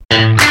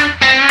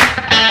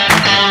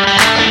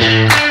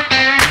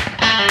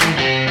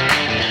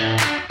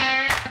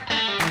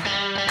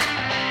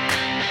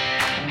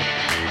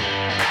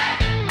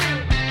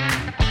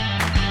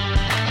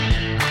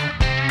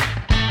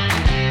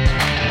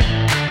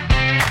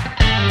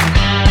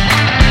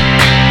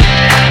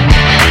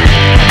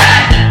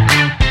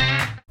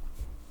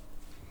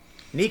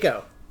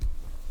Nico,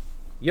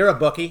 you're a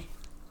bookie,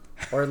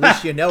 or at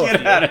least you know a few.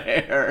 Get out of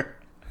here.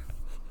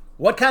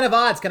 What kind of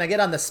odds can I get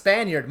on the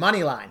Spaniard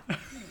money line?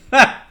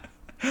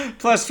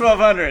 Plus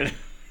 1,200.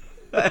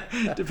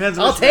 Depends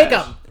on I'll take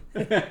them.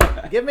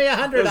 Give me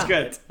 100 on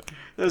good. it.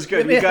 That was good.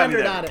 Give me You got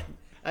 100 me on it.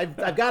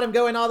 I've got him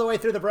going all the way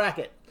through the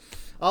bracket.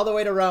 All the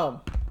way to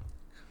Rome.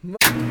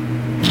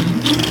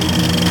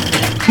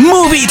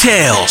 Movie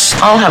Tales.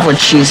 I'll have what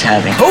she's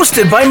having.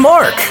 Hosted by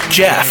Mark,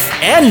 Jeff,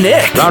 and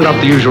Nick. Round up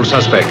the usual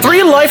suspects.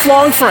 3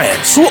 lifelong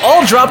friends who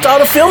all dropped out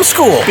of film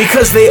school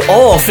because they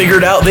all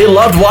figured out they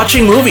loved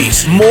watching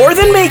movies more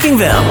than making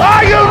them.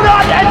 Are you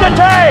not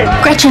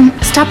entertained?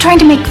 Gretchen, stop trying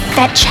to make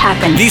fetch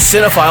happen. These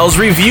cinephiles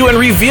review and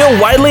reveal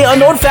widely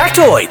unknown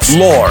factoids,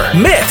 lore,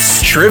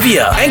 myths,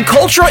 trivia, and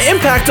cultural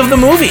impact of the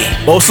movie.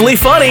 Mostly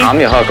funny. I'm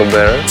your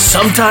huckleberry.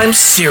 Sometimes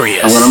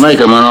serious. I'm gonna make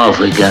him an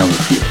offer again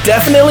with you.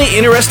 Definitely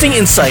interesting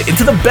insight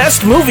into the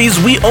best movies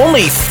we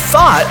only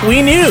thought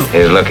we knew.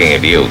 He's looking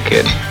at you,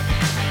 kid.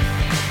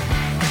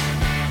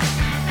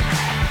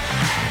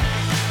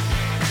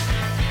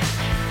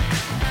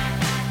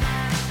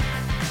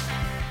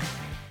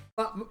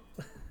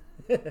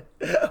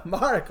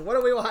 Mark, what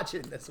are we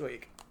watching this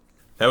week?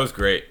 That was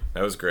great.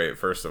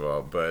 First of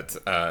all. But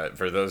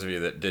for those of you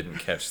that didn't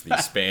catch the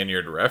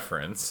Spaniard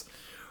reference,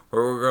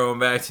 we're going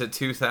back to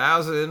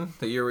 2000,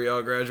 the year we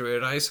all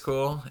graduated high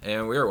school,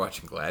 and we were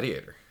watching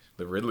Gladiator,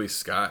 the Ridley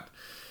Scott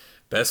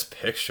Best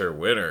Picture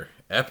winner,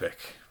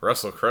 epic.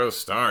 Russell Crowe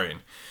starring.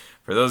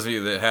 For those of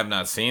you that have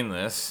not seen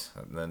this,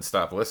 then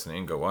stop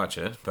listening, go watch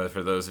it. But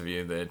for those of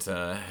you that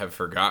have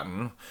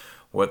forgotten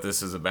what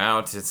this is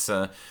about, it's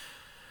a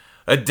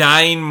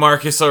dying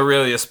Marcus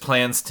Aurelius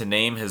plans to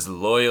name his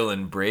loyal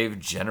and brave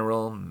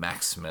general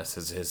Maximus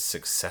as his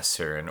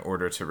successor in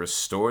order to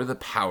restore the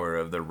power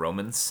of the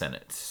Roman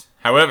Senate.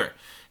 However,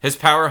 his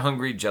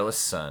power-hungry, jealous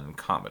son,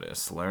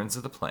 Commodus, learns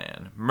of the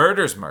plan,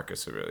 murders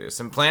Marcus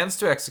Aurelius, and plans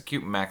to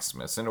execute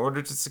Maximus in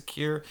order to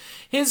secure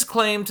his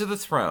claim to the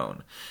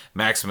throne.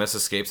 Maximus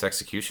escapes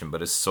execution,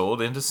 but is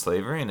sold into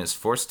slavery and is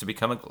forced to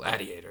become a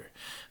gladiator.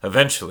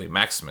 Eventually,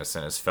 Maximus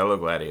and his fellow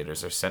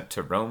gladiators are sent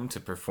to Rome to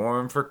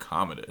perform for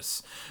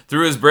Commodus.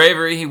 Through his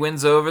bravery, he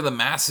wins over the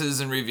masses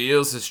and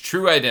reveals his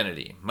true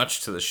identity,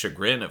 much to the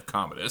chagrin of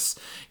Commodus.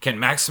 Can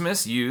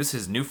Maximus use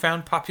his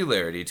newfound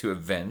popularity to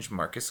avenge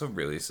Marcus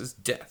Aurelius'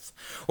 death?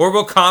 Or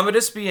will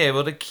Commodus be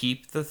able to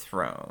keep the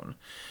throne?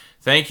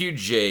 Thank you,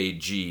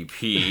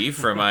 JGP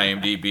from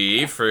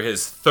IMDb, for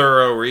his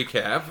thorough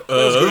recap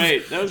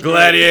of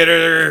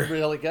Gladiator.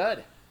 Really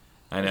good.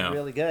 I know. It was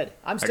really good.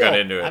 I got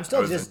into it. I'm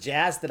still just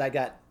jazzed that I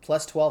got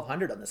plus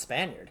 1,200 on the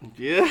Spaniard.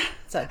 Yeah.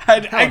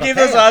 I gave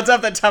those odds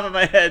off the top of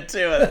my head,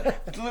 too.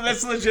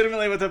 That's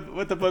legitimately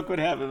what the book would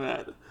have him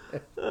at.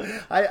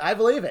 I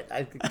believe it.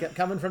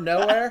 Coming from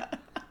nowhere,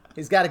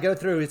 he's got to go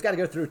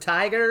through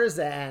tigers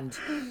and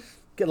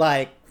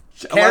get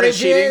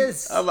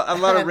carriages. A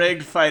lot of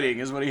rigged fighting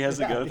is what he has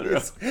to go through.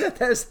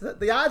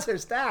 The odds are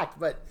stacked,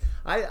 but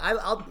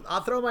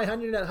I'll throw my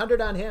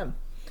 100 on him.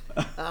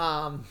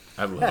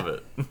 I love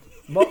it.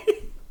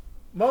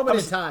 Moment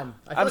in time.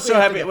 I'm so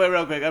happy. Wait,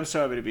 real quick. I'm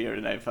so happy to be here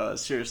tonight,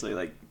 fellas.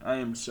 Seriously, I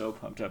am so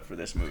pumped up for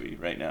this movie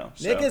right now.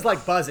 So. Nick is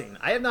buzzing.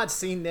 I have not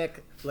seen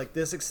Nick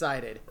this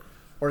excited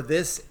or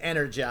this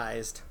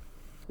energized.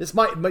 This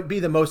might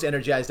be the most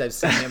energized I've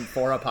seen him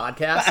for a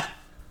podcast.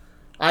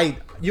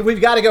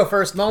 We've got to go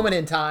first. Moment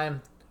in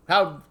time.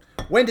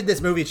 When did this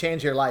movie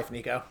change your life,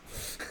 Nico?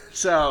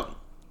 So,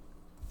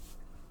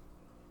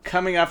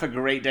 coming off a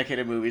great decade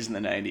of movies in the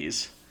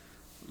 90s,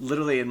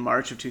 literally in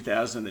March of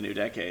 2000, the new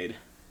decade,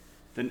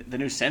 the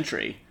new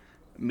century,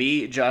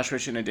 me, Josh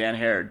Richard, and Dan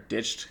Hare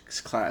ditched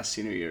class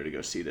senior year to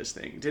go see this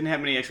thing. Didn't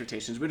have many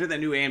expectations. We did that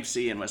new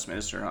AMC in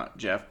Westminster, huh,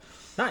 Jeff?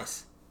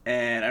 Nice.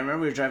 And I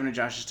remember we were driving to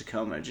Josh's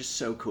Tacoma, just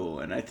so cool.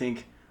 And I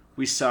think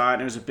we saw it,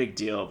 and it was a big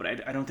deal, but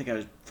I don't think I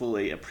was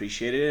fully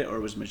appreciated it or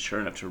was mature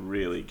enough to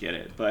really get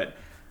it. But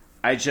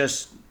I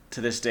just,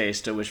 to this day,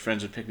 still wish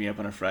friends would pick me up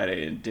on a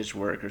Friday and ditch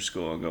work or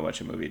school and go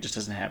watch a movie. It just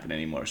doesn't happen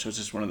anymore. So it's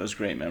just one of those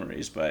great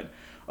memories. But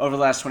over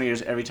the last 20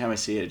 years, every time I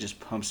see it, it just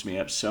pumps me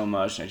up so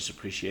much, and I just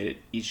appreciate it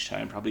each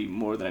time, probably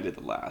more than I did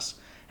the last.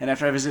 And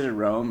after I visited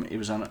Rome, it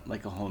was on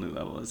a whole new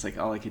level. It's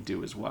all I could do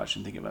was watch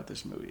and think about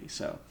this movie.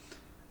 So,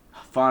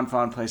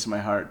 fond place in my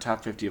heart,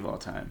 top 50 of all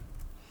time.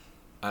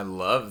 I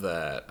love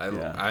that. I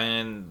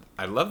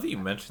love that you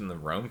mentioned the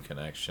Rome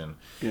connection.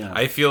 Yeah.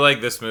 I feel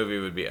like this movie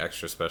would be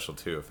extra special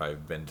too if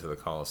I've been to the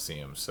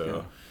Colosseum.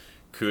 So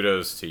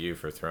kudos to you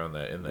for throwing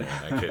that in there.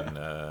 I can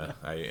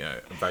I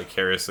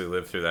vicariously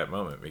live through that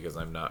moment because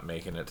I'm not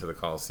making it to the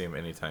Colosseum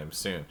anytime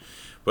soon.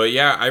 But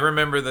yeah, I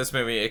remember this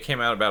movie. It came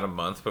out about a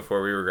month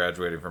before we were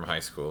graduating from high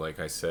school, like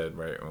I said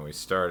right when we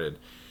started.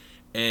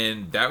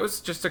 And that was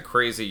just a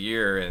crazy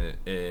year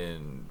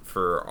in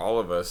for all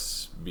of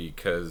us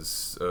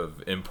because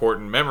of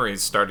important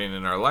memories starting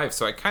in our life.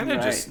 So I kind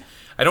of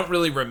I don't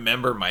really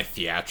remember my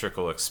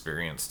theatrical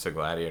experience to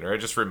Gladiator. I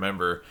just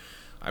remember,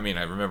 I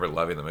remember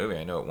loving the movie.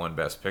 I know it won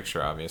Best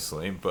Picture,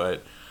 obviously,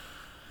 but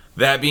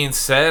That being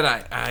said,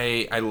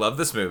 I love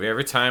this movie.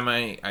 Every time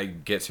I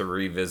get to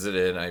revisit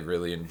it, I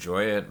really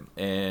enjoy it,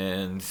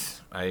 and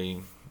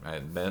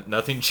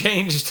nothing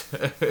changed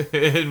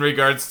in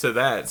regards to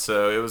that.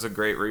 So it was a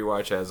great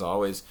rewatch as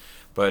always.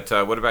 But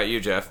what about you,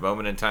 Jeff?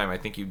 Moment in time. I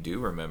think you do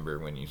remember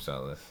when you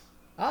saw this.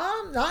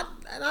 Not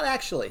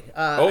actually.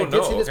 I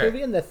did see this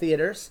movie in the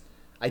theaters.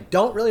 I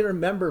don't really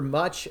remember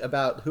much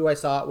about who I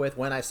saw it with,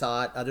 when I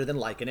saw it, other than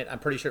liking it. I'm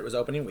pretty sure it was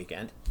opening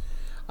weekend.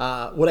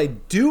 What I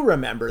do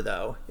remember,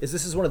 though, is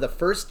this is one of the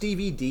first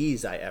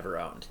DVDs I ever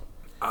owned.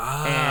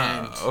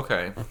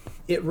 Okay.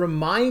 It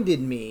reminded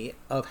me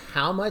of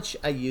how much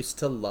I used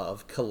to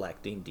love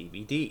collecting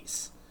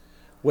DVDs,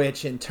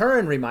 which in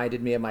turn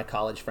reminded me of my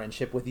college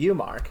friendship with you,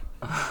 Mark,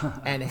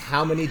 and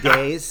how many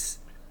days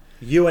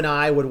you and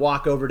I would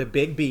walk over to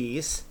Big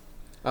B's,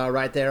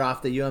 right there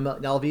off the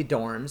UNLV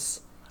dorms.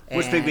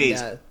 What's Big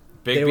B's?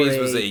 Big B's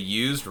was a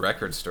used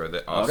record store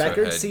that also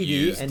record, had CD,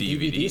 used and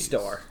DVDs. DVD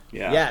store.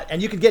 Yeah,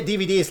 and you could get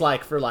DVDs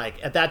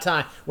at that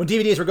time when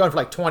DVDs were going for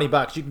like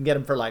 $20. You can get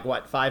them for like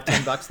what,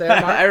 $5-10 there.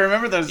 Mark? I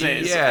remember those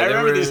days. Yeah, I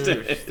remember these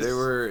days. They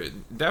were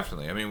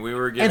definitely. I mean, we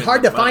were getting and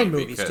hard to money find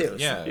movies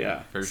because, too.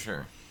 Yeah, for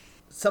sure.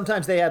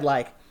 Sometimes they had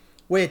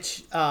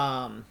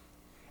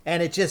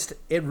and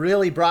it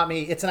really brought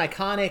me. It's an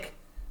iconic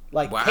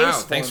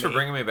case Thanks for me.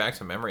 bringing me back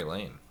to memory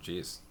lane.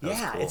 Jeez, that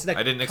was cool. It's an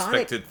I didn't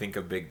expect to iconic- think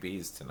of Big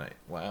B's tonight.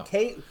 Wow.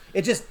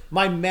 It just,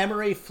 my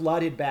memory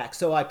flooded back.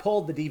 So I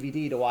pulled the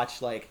DVD to watch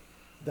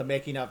the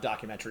making of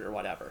documentary or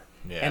whatever.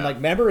 Yeah.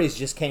 And memories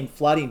just came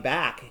flooding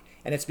back.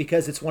 And it's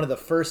because it's one of the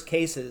first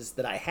cases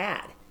that I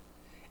had.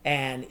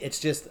 And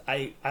it's just,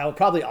 I'll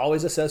probably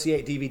always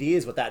associate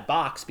DVDs with that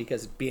box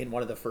because being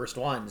one of the first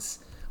ones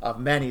of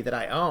many that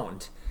I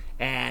owned.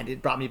 And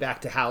it brought me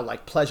back to how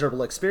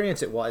pleasurable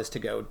experience it was to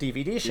go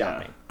DVD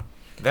shopping.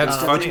 That's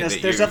funny.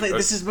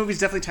 This movie's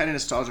definitely tied to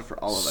nostalgia for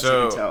all of us.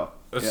 I can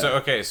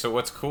tell. So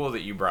what's cool that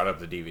you brought up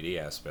the DVD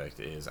aspect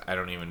is, I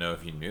don't even know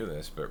if you knew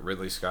this, but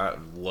Ridley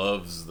Scott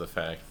loves the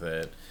fact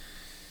that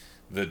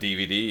the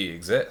DVD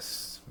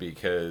exists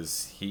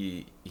because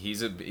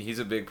he's a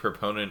big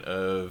proponent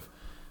of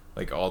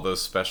all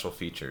those special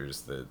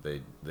features that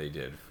they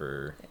did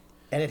for.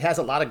 And it has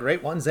a lot of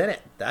great ones in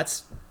it.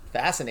 That's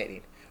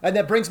fascinating. And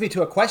that brings me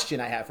to a question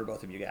I have for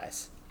both of you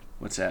guys.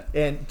 What's that?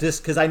 And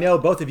just because I know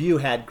both of you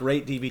had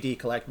great DVD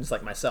collections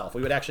like myself,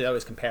 we would actually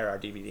always compare our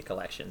DVD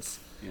collections.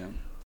 Yeah.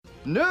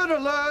 Nerd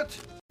alert!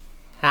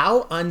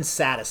 How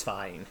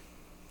unsatisfying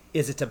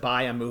is it to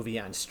buy a movie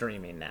on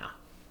streaming now?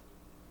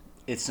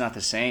 It's not the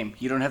same.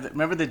 You don't have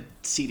remember the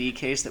CD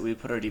case that we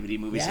put our DVD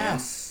movies in?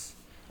 Yes.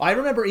 I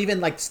remember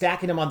even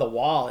stacking them on the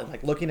wall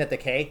and looking at the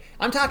case.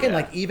 I'm talking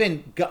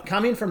even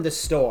coming from the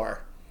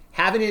store,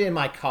 having it in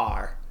my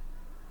car,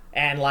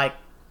 and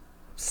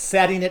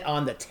setting it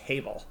on the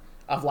table.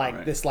 Of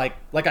this,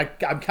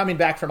 I'm coming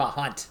back from a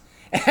hunt,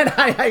 and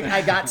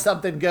I got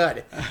something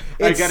good.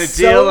 I got a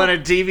deal on a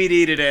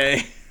DVD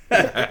today.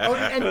 With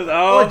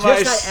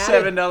my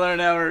 $7 an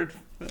hour.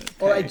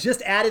 Or I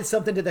just added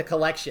something to the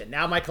collection.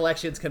 Now my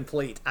collection's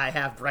complete. I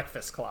have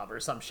Breakfast Club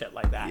or some shit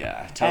like that.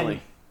 Yeah,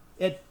 totally.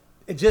 And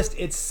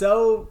it's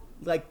so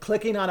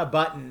clicking on a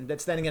button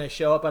that's then going to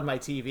show up on my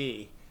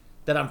TV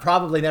that I'm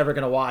probably never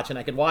going to watch, and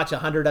I can watch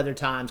 100 other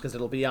times because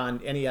it'll be on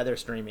any other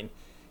streaming.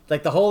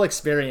 The whole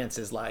experience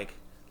is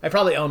I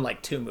probably own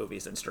 2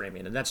 movies in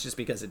streaming, and that's just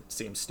because it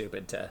seems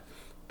stupid to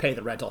pay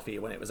the rental fee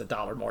when it was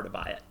 $1 more to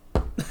buy it.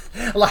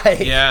 I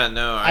hate it.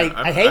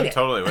 I'm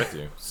totally with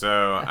you.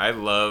 So I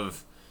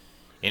love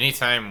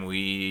anytime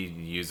we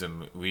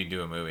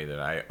do a movie that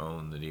I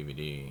own the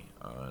DVD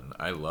on.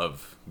 I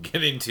love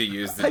getting to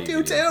use the DVD. I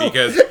do too.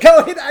 Because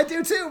I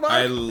do too, Mark.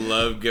 I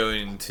love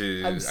going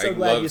to. I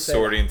love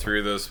sorting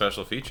through those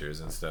special features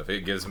and stuff.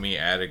 It gives me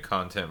added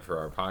content for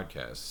our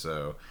podcast.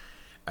 So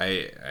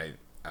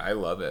I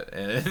love it,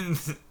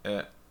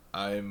 and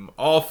I'm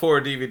all for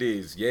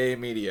DVDs. Yay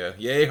media,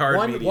 yay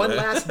hard media. One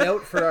last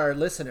note for our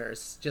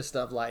listeners, just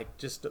of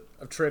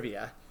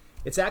trivia.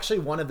 It's actually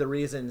one of the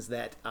reasons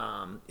that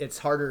it's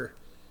harder,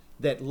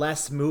 that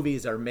less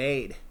movies are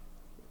made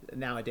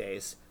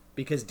nowadays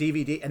because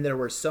DVD, and there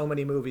were so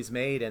many movies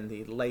made in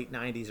the late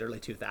 90s, early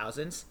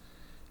 2000s,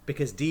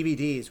 because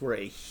DVDs were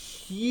a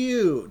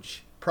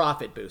huge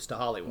profit boost to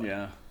Hollywood.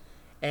 Yeah.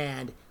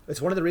 And it's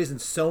one of the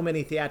reasons so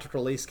many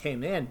theatrical releases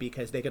came in,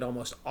 because they could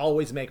almost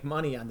always make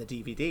money on the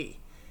DVD.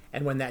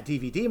 And when that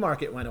DVD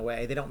market went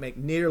away, they don't make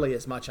nearly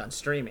as much on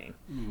streaming.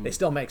 They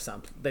still make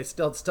some. They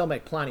still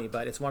make plenty,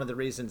 but it's one of the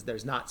reasons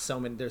there's not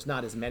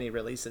as many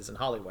releases in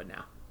Hollywood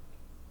now.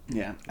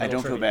 Yeah, I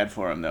don't feel bad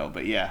for them though,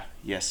 but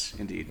yes,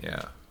 indeed.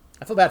 Yeah.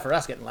 I feel bad for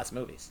us getting less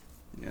movies.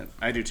 Yeah,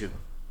 I do too.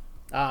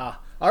 All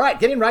right,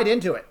 getting right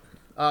into it.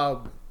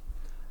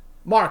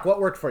 Mark, what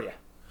worked for you?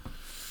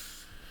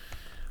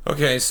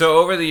 Okay, so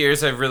over the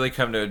years, I've really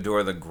come to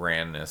adore the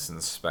grandness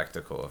and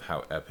spectacle of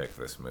how epic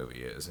this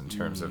movie is in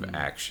terms of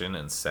action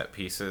and set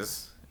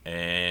pieces.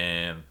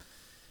 And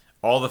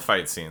all the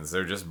fight scenes,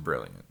 they're just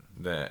brilliant.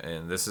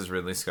 And this is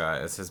Ridley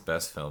Scott. It's his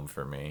best film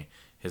for me.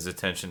 His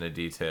attention to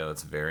detail,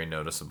 it's very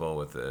noticeable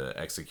with the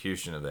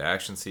execution of the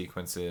action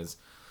sequences.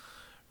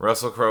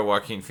 Russell Crowe,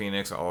 Joaquin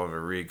Phoenix, Oliver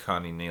Reed,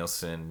 Connie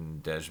Nielsen,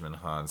 Desmond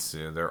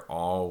Hansu. They're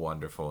all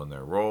wonderful in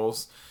their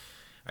roles.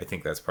 I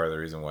think that's part of the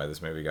reason why this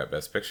movie got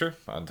Best Picture.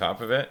 On top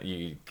of it,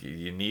 you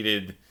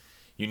needed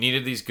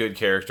these good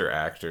character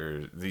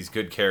actors, these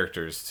good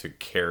characters to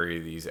carry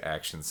these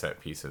action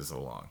set pieces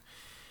along.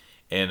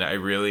 And I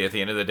really, at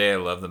the end of the day, I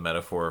love the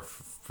metaphor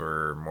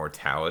for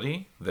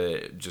mortality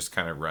that just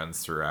kind of runs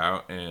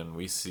throughout. And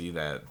we see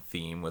that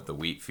theme with the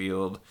wheat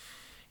field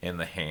and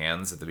the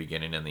hands at the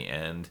beginning and the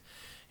end.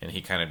 And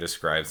he kind of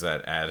describes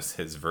that as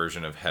his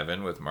version of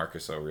heaven with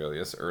Marcus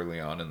Aurelius early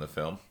on in the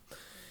film.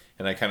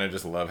 And I kind of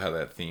just love how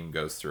that theme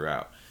goes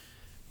throughout.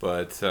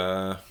 But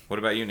what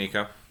about you,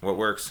 Nico? What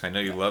works? I know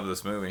you love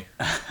this movie.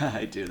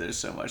 I do. There's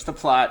so much. The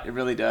plot, it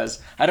really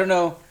does. I don't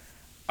know.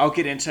 I'll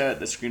get into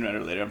the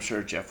screenwriter later. I'm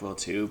sure Jeff will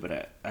too.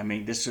 But I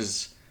mean, this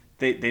was...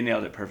 They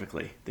nailed it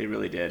perfectly. They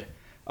really did.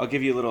 I'll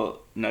give you a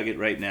little nugget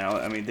right now.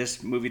 I mean,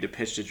 this movie to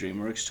pitch to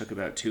DreamWorks took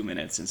about 2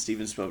 minutes. And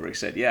Steven Spielberg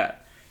said, yeah,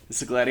 it's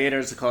the Gladiator,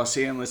 it's the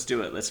Colosseum, let's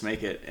do it, let's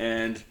make it.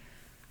 And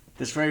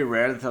it's very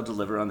rare that they'll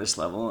deliver on this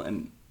level,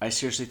 and I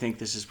seriously think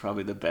this is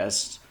probably the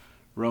best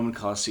Roman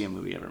Colosseum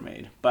movie ever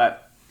made.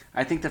 But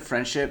I think the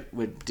friendship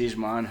with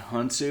Desmond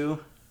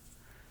Hansu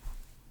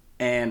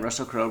and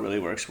Russell Crowe really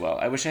works well.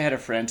 I wish I had a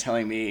friend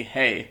telling me,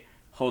 hey,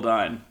 hold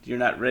on, you're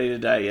not ready to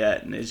die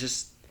yet. And it's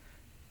just,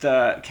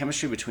 the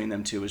chemistry between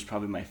them two was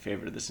probably my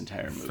favorite of this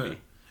entire movie.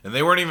 And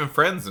they weren't even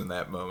friends in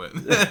that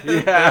moment.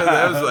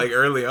 that was like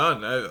early on.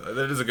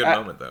 That is a good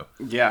moment, though.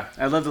 Yeah,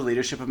 I love the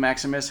leadership of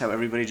Maximus, how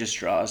everybody just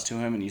draws to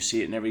him, and you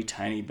see it in every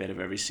tiny bit of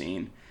every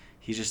scene.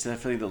 He's just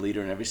definitely the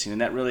leader in every scene,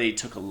 and that really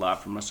took a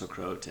lot from Russell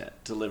Crowe to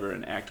deliver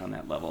and act on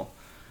that level.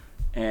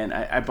 And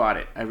I bought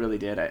it. I really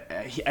did.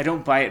 I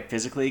don't buy it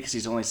physically because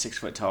he's only 6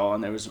 foot tall,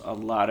 and there was a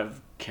lot of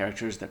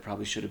characters that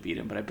probably should have beat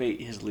him, but I bet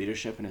his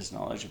leadership and his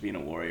knowledge of being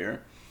a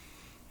warrior,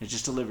 it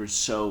just delivered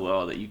so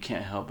well that you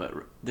can't help but...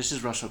 This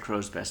is Russell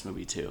Crowe's best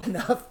movie, too.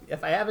 Enough.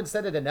 If I haven't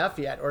said it enough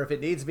yet, or if it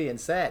needs being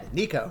said,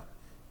 Nico,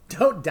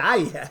 don't die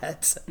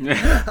yet. Please,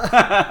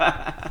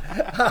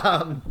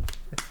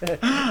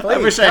 I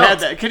wish I had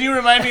that. Can you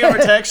remind me over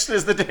text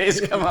as the days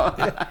come on?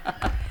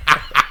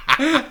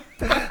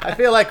 I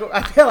feel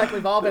like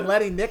we've all been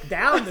letting Nick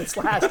down this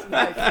last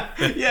night.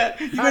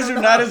 Yeah, you guys are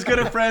not as good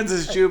of friends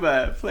as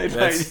Juba, played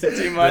by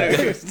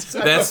Timanu.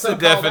 That's the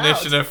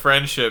definition of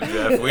friendship,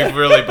 Jeff. We've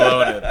really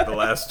blown it the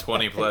last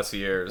 20 plus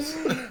years.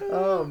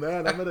 Oh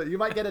man, you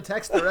might get a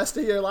text the rest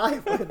of your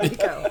life with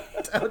Nico.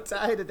 Don't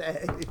die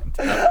today.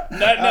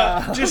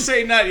 No, just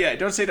say not yet.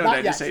 Don't say don't die.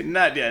 Yet. Just say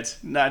not yet.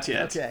 Not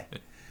yet. Okay,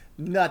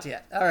 not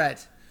yet. All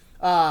right.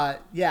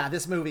 Yeah,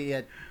 this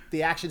movie.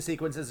 The action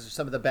sequences are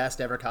some of the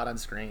best ever caught on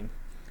screen.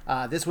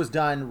 This was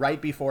done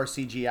right before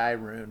CGI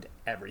ruined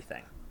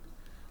everything.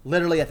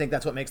 Literally, I think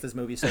that's what makes this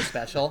movie so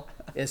special,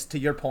 is, to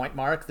your point,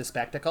 Mark, the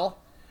spectacle.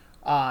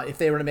 If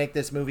they were to make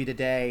this movie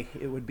today,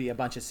 it would be a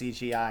bunch of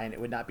CGI, and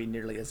it would not be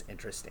nearly as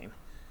interesting.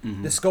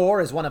 Mm-hmm. The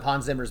score is one of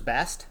Hans Zimmer's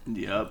best.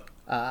 Yep.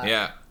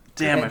 Yeah.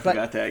 Damn, I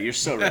forgot that. You're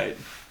so right.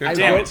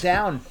 I wrote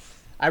down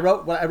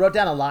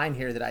a line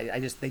here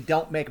that they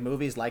don't make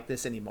movies like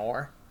this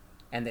anymore,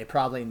 and they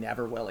probably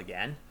never will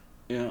again.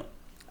 Yeah.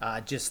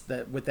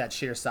 With that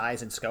sheer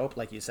size and scope,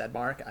 like you said,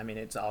 Mark, I mean,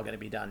 it's all going to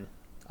be done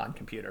on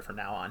computer from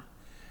now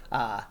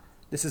on.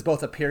 This is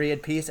both a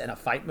period piece and a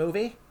fight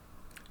movie.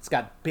 It's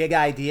got big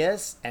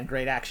ideas and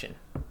great action.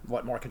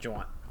 What more could you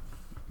want?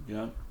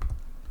 Yeah.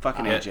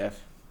 Fucking A,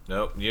 Jeff.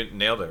 Nope, you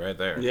nailed it right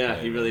there. Yeah,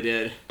 he really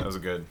did. That was a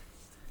good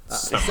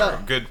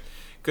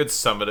good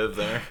summative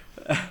there.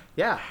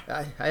 Yeah,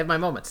 I have my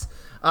moments.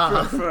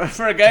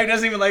 For a guy who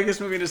doesn't even like this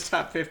movie in his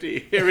top 50,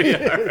 here we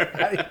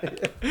are.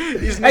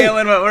 He's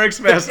nailing what works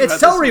best. It's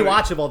so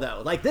rewatchable,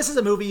 though. Like, this is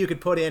a movie you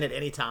could put in at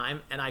any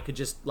time, and I could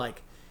just,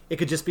 it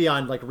could just be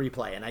on,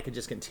 replay, and I could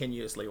just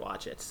continuously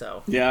watch it.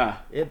 So, yeah.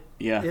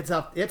 It's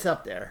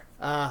up there.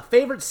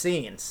 Favorite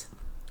scenes.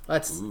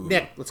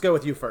 Nick, let's go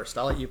with you first.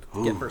 I'll let you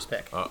get first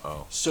pick.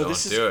 Uh-oh. So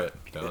Don't do it.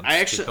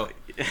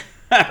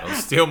 Don't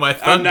steal my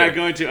thunder. I'm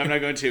not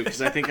going to,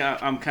 because I think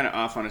I'm kind of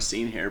off on a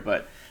scene here,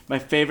 but my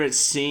favorite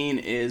scene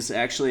is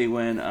actually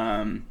when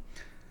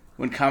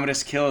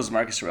Commodus kills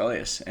Marcus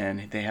Aurelius,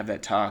 and they have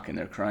that talk, and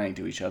they're crying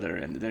to each other,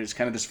 and there's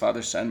kind of this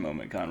father-son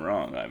moment gone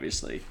wrong,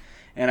 obviously.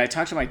 And I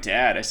talked to my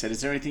dad. I said, is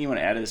there anything you want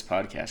to add to this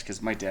podcast?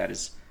 Because my dad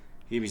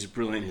he's a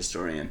brilliant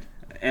historian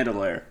and a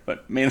lawyer,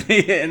 but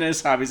mainly in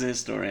his hobby he's a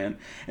historian.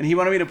 And he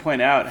wanted me to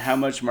point out how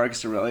much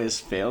Marcus Aurelius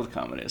failed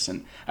Commodus.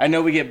 And I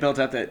know we get built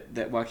up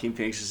that Joaquin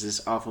Phoenix is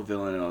this awful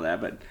villain and all that,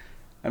 but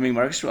I mean,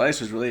 Marcus Aurelius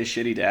was really a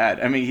shitty dad.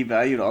 I mean, he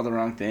valued all the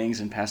wrong things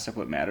and passed up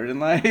what mattered in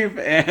life,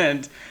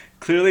 and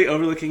clearly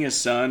overlooking his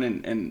son,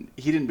 and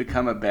he didn't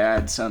become a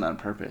bad son on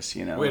purpose,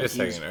 you know. Wait a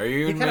second. Are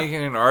you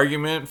making an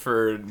argument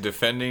for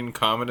defending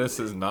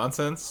Commodus'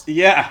 nonsense?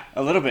 Yeah,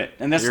 a little bit.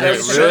 And that's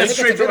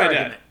straight from my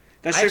dad.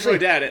 That's straight from my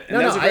dad.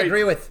 I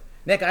agree with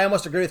Nick. I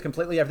almost agree with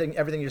completely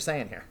everything you're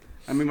saying here.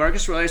 I mean,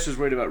 Marcus Aurelius was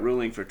worried about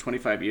ruling for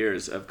 25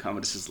 years of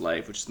Commodus'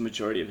 life, which is the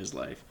majority of his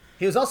life.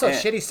 He was also a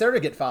shitty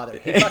surrogate father.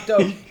 He fucked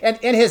over, and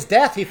in his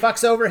death, he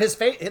fucks over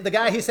the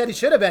guy he said he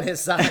should have been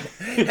his son,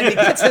 and he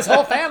gets his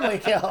whole family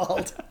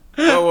killed.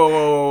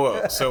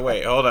 Whoa. So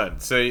wait, hold on.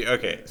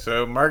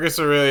 So Marcus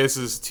Aurelius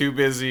is too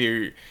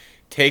busy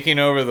taking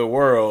over the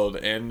world,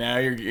 and now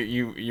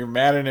you're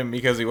mad at him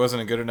because he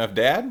wasn't a good enough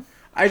dad?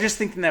 I just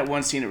think in that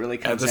one scene it really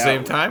comes out. At the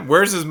same time?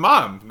 Where's his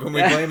mom? Can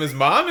we blame his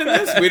mom in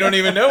this? We don't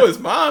even know his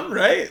mom,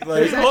 right?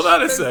 Like, hold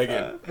on a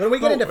second. When we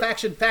get into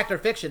fact or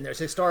fiction, there's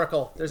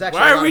actually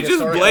Why are we just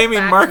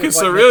blaming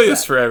Marcus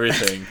Aurelius for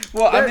everything?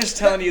 Well, I'm just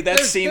telling you that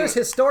scene. There's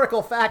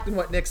historical fact in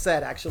what Nick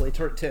said, actually,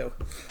 too.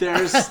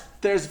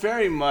 There's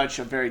very much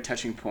a very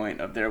touching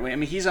point of their way. I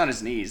mean, he's on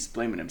his knees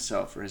blaming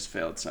himself for his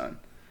failed son.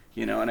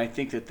 And I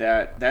think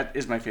that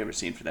is my favorite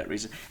scene for that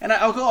reason. And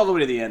I'll go all the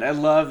way to the end. I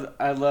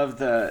love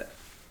the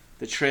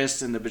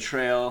tryst and the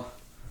betrayal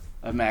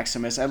of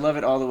Maximus. I love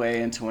it all the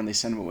way into when they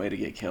send him away to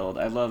get killed.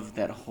 I love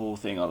that whole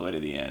thing all the way to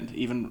the end.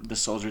 Even the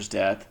soldier's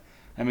death.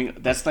 I mean,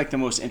 that's like the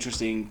most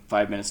interesting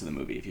 5 minutes of the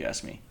movie, if you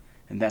ask me.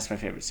 And that's my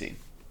favorite scene.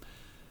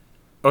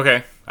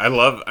 Okay. I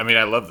love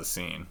the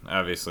scene,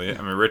 obviously. I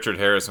mean, Richard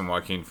Harris and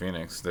Joaquin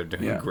Phoenix, they're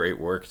doing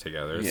great work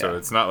together. So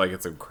it's not like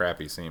it's a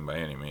crappy scene by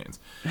any means.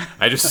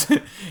 I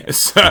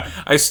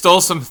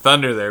stole some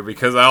thunder there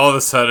because all of a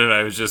sudden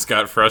I just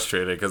got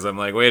frustrated because I'm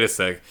like, wait a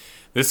sec.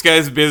 This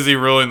guy's busy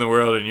ruling the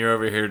world, and you're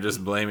over here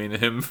just blaming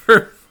him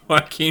for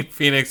Joaquin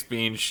Phoenix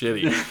being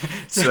shitty.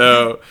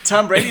 So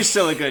Tom Brady's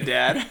still a good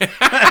dad.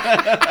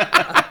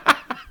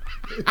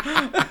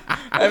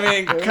 I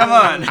mean, come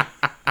on.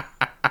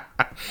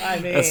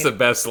 That's the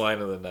best line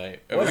of the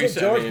night. Was it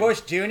George Bush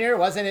Jr.?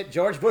 Wasn't it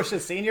George Bush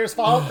Sr.'s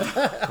fault?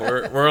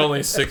 We're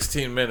only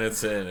 16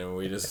 minutes in, and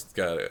we just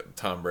got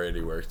Tom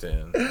Brady worked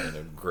in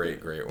a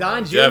great way.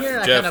 Don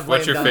Jr.? Jeff,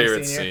 what's your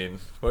favorite scene?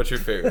 What's your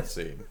favorite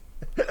scene?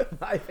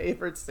 My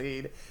favorite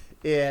scene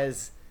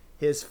is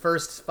his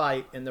first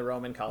fight in the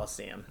Roman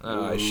Colosseum.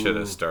 Oh, I should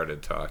have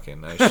started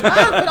talking.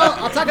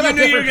 I'll talk about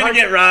you knew you were going to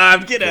get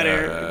robbed. Get out of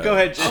here. Go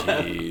ahead.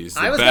 Jeez.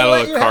 The Battle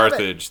of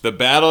Carthage. The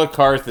Battle of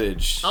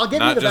Carthage. I'll give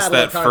Not you the just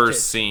Battle of that Carthage.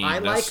 first scene. I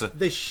like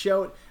the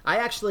show. I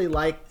actually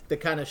like the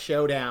kind of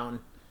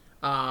showdown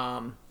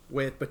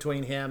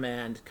between him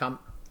and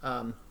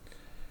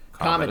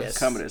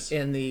Commodus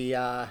in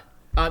the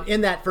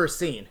in that first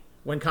scene.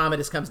 When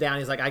Commodus comes down,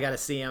 he's like, I got to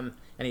see him.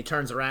 And he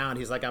turns around.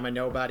 He's like, I'm a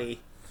nobody.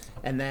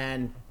 And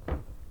then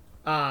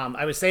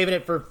I was saving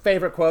it for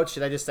favorite quotes.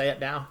 Should I just say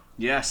it now?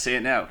 Yeah, say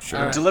it now. Sure.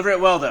 Right. Deliver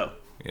it well, though.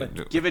 Yeah,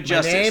 give it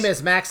justice. My name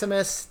is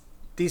Maximus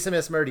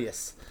Decimus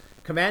Murdius,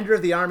 commander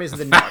of the armies of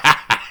the North.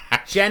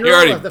 You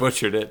already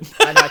butchered it.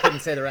 I know, I couldn't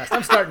say the rest.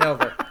 I'm starting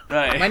over.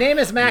 Right. My name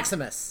is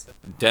Maximus.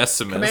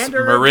 Decimus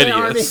Commander Meridius. of the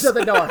armies of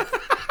the North.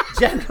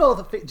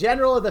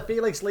 General of the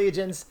Felix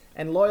Legions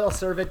and loyal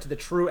servant to the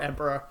true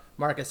emperor,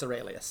 Marcus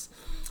Aurelius.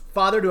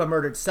 Father to a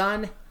murdered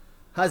son,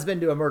 husband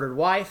to a murdered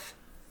wife,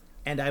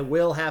 and I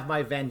will have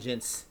my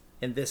vengeance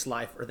in this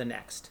life or the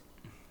next.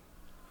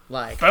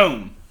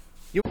 Boom.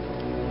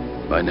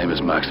 My name is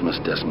Maximus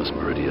Decimus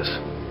Meridius,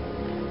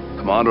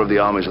 commander of the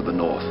armies of the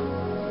North,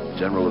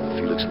 general of the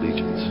Felix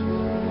Legions,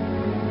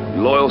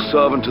 loyal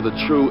servant to the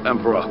true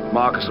emperor,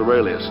 Marcus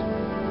Aurelius,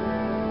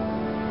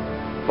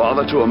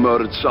 father to a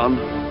murdered son,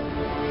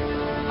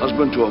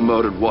 husband to a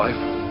murdered wife,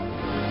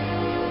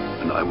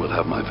 and I will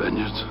have my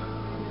vengeance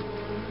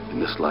in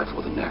this life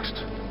or the next.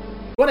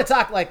 You want to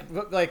talk you want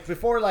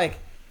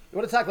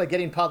to talk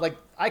getting pumped?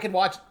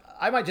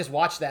 I might just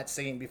watch that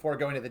scene before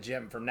going to the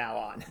gym from now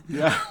on.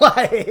 Yeah.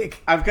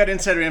 I've got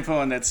insider info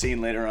on that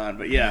scene later on,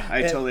 but yeah,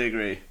 I totally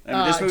agree. I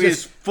mean, this movie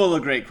is full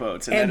of great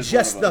quotes. And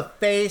just the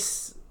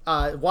face,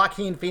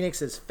 Joaquin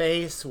Phoenix's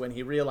face when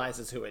he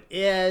realizes who it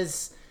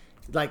is,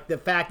 like the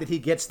fact that he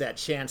gets that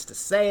chance to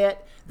say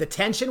it, the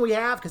tension we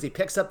have because he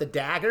picks up the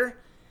dagger,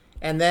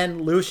 and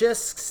then Lucius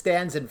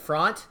stands in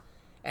front,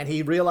 and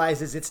he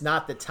realizes it's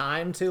not the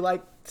time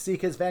to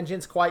seek his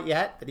vengeance quite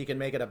yet, that he can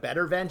make it a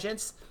better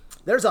vengeance.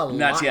 There's a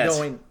lot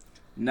going.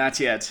 Not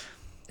yet.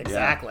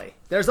 Exactly. Yeah.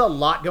 There's a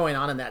lot going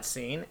on in that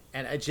scene,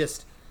 and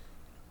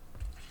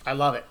I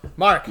love it.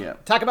 Mark,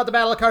 talk about the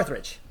Battle of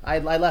Carthage. I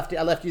left you.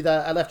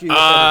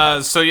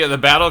 So the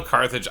Battle of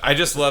Carthage. I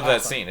just love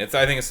that scene. I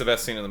think it's the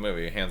best scene in the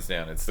movie, hands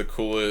down. It's the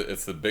coolest.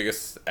 It's the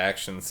biggest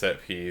action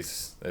set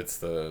piece. It's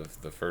the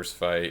first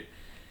fight,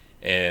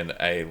 and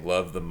I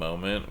love the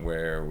moment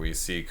where we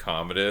see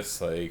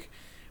Commodus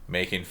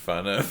making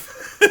fun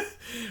of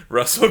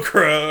Russell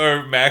Crowe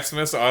or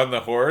Maximus on the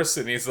horse,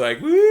 and he's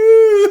like, woo,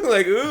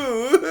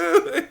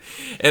 ooh.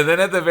 And then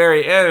at the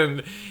very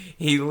end,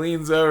 he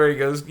leans over and he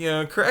goes,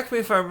 correct me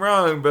if I'm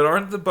wrong, but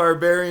aren't the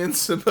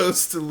barbarians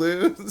supposed to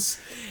lose?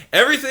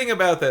 Everything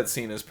about that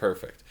scene is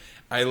perfect.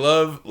 I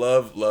love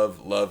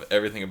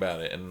everything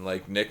about it. And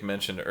like Nick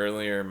mentioned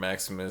earlier,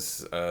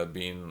 Maximus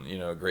being,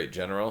 a great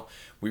general,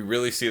 we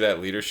really see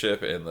that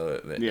leadership and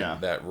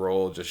that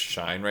role just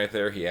shine right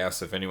there. He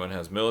asks if anyone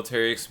has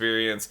military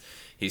experience.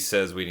 He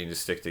says we need to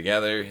stick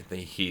together.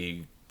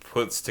 He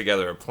puts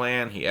together a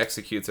plan. He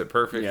executes it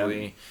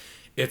perfectly. Yeah.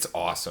 It's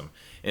awesome.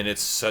 And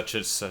it's such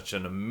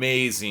an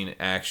amazing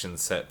action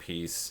set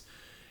piece.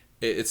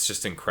 it's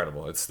just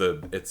incredible.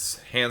 It's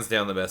hands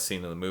down the best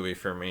scene in the movie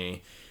for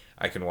me.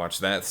 I can watch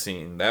that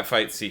scene, that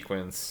fight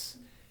sequence,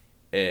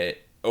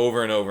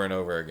 over and over and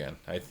over again.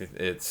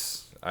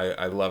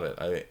 I love it.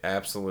 I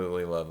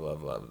absolutely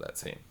love that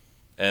scene.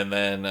 And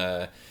then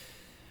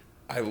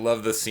I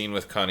love the scene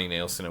with Connie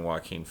Nielsen and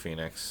Joaquin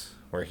Phoenix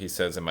where he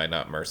says, "Am I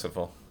not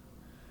merciful?"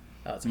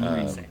 Oh, it's a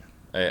great scene.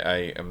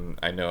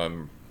 I know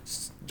I'm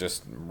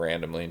just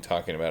randomly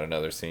talking about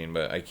another scene,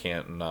 but I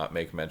can't not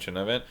make mention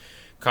of it.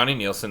 Connie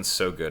Nielsen's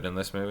so good in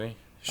this movie.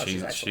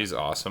 She's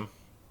awesome,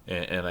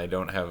 and I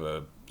don't have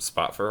a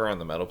spot for her on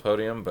the medal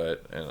podium,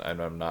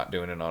 and I'm not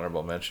doing an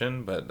honorable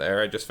mention, but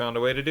there I just found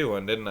a way to do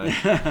one, didn't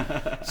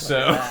I?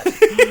 So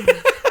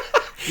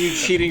you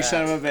cheating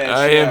son of a bitch.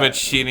 I am a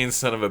cheating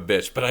son of a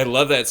bitch, but I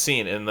love that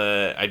scene, and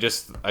I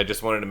just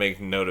wanted to make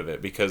note of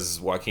it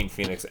because Joaquin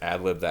Phoenix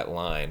ad-libbed that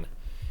line,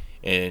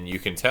 and you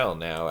can tell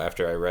now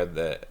after I read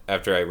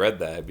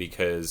that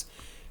because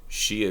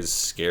she is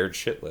scared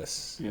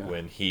shitless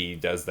when he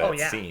does that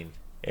scene.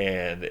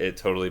 And it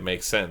totally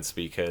makes sense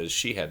because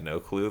she had no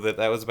clue that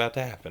was about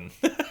to happen.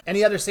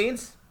 Any other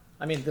scenes?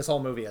 I mean, this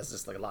whole movie has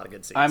just like a lot of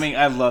good scenes. I mean,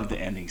 I love the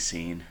ending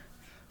scene.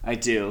 I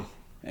do.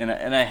 And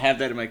I have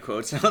that in my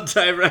quotes, and I'll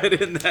dive right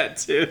in that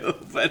too.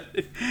 But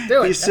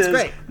he says,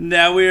 great.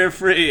 "Now we are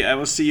free. I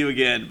will see you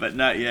again, but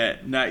not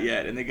yet, not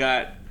yet." And they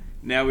got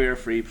 "Now we are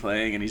free"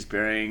 playing, and he's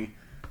burying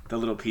the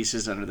little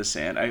pieces under the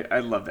sand. I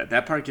love that.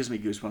 That part gives me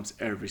goosebumps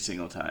every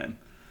single time.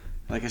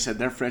 Like I said,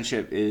 their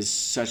friendship is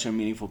such a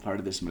meaningful part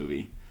of this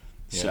movie.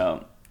 Yeah.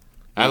 So,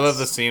 I love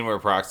the scene where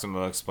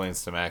Proximo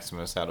explains to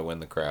Maximus how to win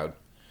the crowd.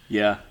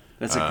 Yeah,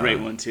 that's a great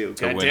one too.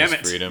 God damn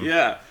it! Freedom.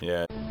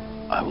 Yeah.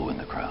 I will win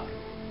the crowd.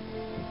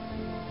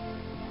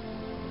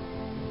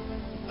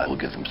 I will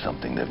give them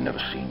something they've never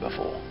seen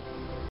before.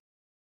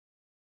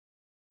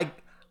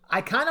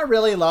 I kind of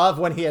really love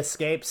when he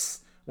escapes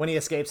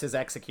his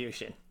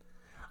execution.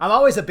 I'm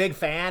always a big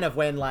fan of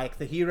when like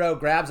the hero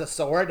grabs a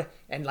sword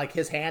and like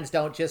his hands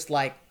don't just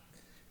like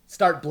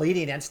start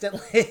bleeding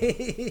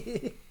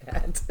instantly.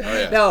 That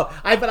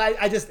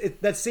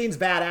scene's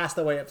badass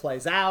the way it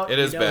plays out. It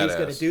is badass. He's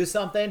going to do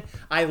something.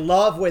 I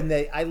love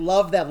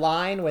that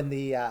line when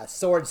the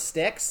sword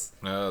sticks.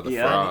 Oh, the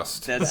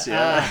frost. That's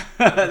that's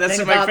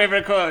one of my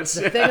favorite quotes.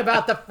 The thing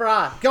about the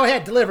frost. Go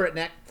ahead, deliver it,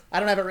 Nick. I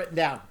don't have it written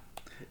down.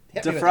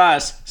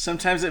 Defrost.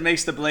 Sometimes it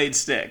makes the blade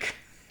stick.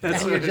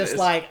 That's and you're just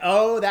like,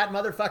 oh, that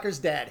motherfucker's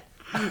dead.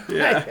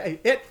 Yeah.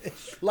 It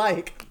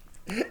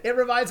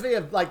reminds me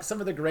of like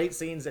some of the great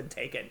scenes in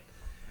Taken,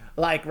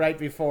 like right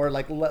before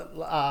like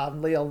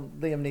Liam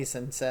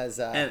Neeson says,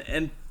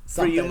 and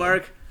for you,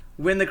 Mark,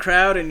 win the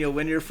crowd and you'll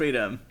win your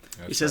freedom.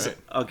 He says, right.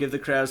 I'll give the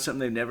crowd something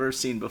they've never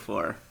seen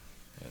before.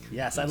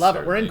 Yes, I love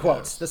it. We're in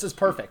quotes. This is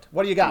perfect.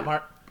 What do you got,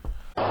 Mark?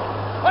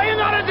 Are you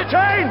not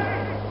entertained?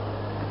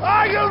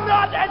 Are you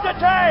not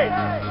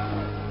entertained?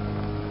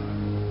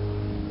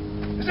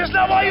 Is this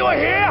not why you are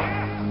here?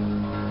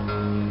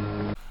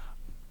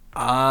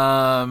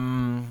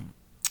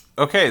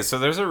 Okay, so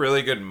there's a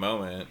really good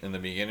moment in the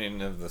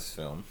beginning of this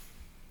film,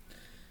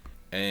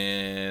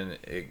 and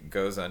it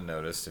goes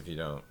unnoticed if you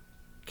don't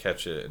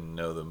catch it and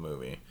know the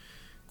movie.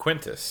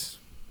 Quintus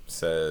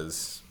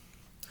says,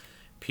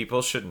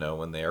 "People should know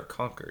when they are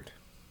conquered."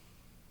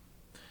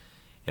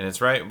 And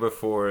it's right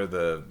before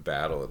the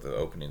battle at the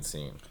opening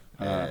scene.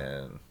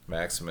 And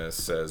Maximus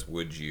says,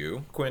 "Would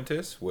you,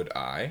 Quintus? Would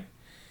I?"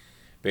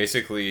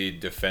 Basically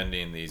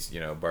defending these,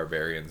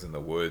 barbarians in the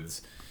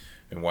woods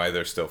and why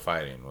they're still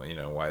fighting,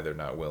 why they're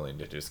not willing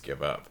to just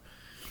give up.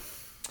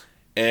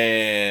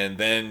 And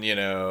then,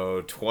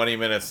 20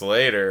 minutes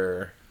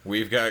later,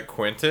 we've got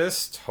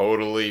Quintus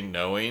totally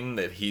knowing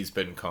that he's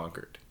been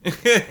conquered.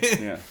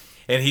 Yeah.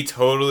 And he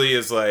totally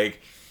is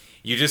like,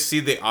 you just see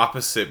the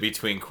opposite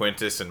between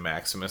Quintus and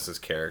Maximus's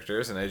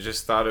characters, and I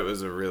just thought it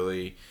was a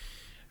really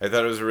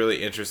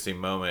interesting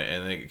moment,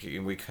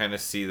 and we kind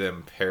of see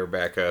them pair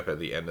back up at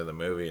the end of the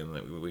movie,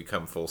 and we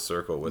come full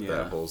circle with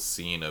that whole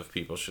scene of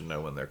people should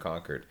know when they're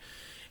conquered.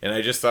 And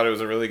I just thought it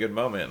was a really good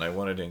moment, and I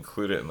wanted to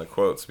include it in the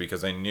quotes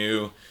because I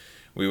knew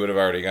we would have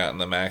already gotten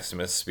the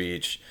Maximus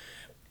speech.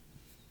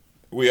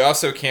 We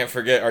also can't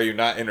forget, "Are you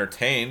not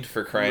entertained?"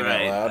 for crying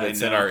out loud.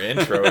 It's in our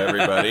intro,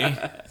 everybody.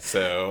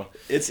 So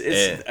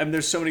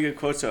there's so many good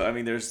quotes. So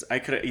I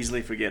could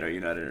easily forget, "Are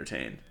you not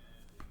entertained?"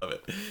 Love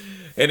it.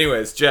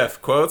 Anyways,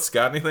 Jeff, quotes,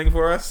 got anything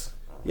for us?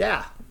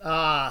 Yeah,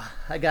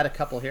 I got a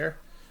couple here.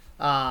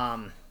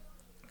 I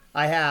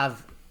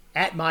have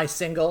at my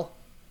single,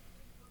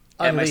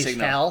 unleash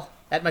hell.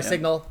 At my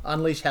signal,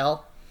 unleash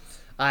hell.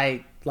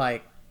 I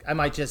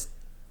might just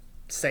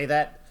say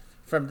that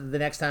from the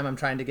next time I'm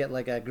trying to get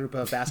like a group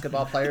of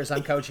basketball players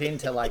I'm coaching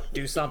to like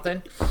do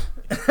something.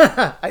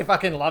 I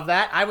fucking love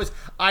that. I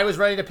was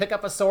ready to pick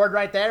up a sword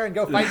right there and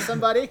go fight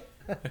somebody.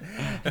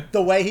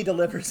 The way he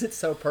delivers it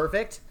so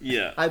perfect.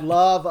 Yeah. I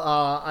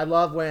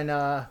love when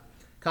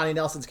Connie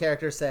Nelson's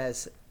character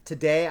says,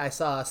 "Today I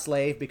saw a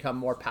slave become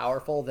more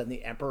powerful than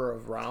the emperor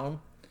of Rome."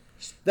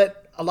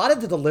 That a lot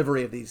of the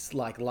delivery of these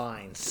like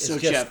lines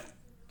is just Jeff,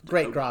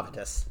 great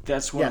gravitas.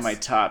 That's one of my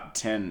top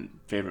 10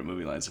 favorite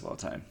movie lines of all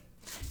time.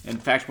 In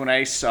fact, when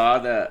I saw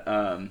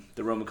the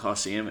Roman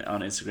Colosseum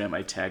on Instagram,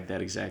 I tagged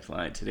that exact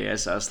line. Today I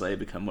saw Slay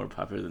become more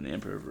popular than the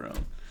Emperor of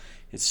Rome.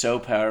 It's so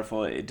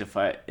powerful.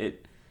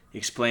 It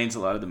explains a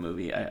lot of the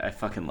movie. I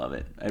fucking love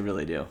it. I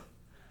really do.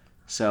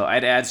 So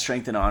I'd add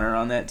Strength and Honor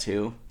on that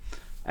too.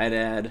 I'd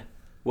add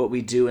What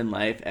We Do in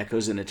Life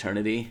echoes in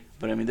eternity.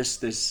 But I mean,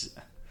 this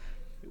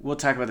we'll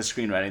talk about the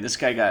screenwriting. This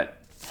guy got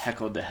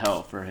heckled to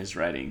hell for his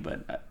writing,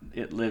 but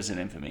it lives in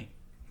infamy.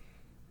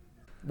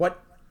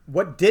 What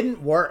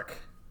didn't work?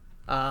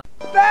 Boo!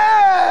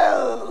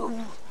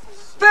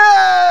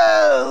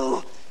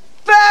 Boo!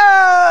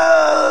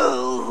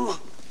 Boo!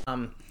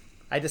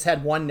 I just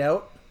had one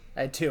note.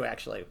 I had two,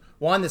 actually.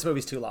 One, this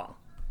movie's too long.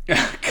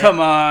 Come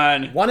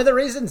on. One of the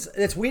reasons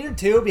it's weird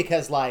too,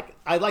 because like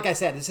I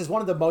said, this is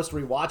one of the most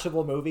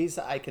rewatchable movies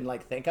I can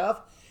like think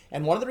of.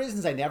 And one of the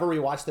reasons I never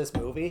rewatch this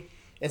movie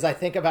is I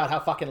think about how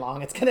fucking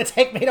long it's gonna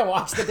take me to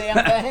watch the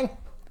damn thing.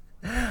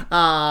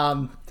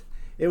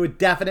 It would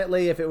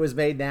definitely, if it was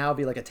made now,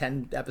 be like a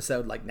 10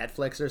 episode like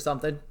Netflix or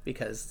something,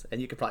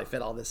 and you could probably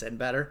fit all this in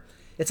better.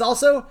 It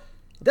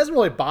doesn't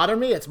really bother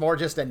me. It's more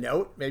just a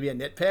note, maybe a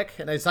nitpick,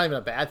 and it's not even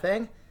a bad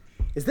thing.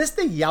 Is this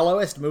the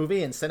yellowest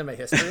movie in cinema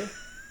history?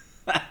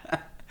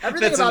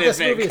 Everything about this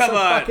movie is so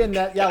fucking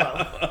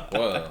yellow.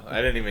 Whoa, I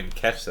didn't even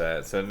catch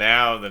that. So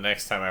now the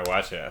next time I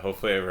watch it,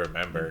 hopefully I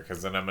remember,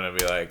 because then I'm going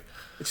to be like...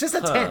 It's just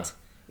a tent.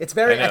 It's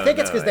very... I think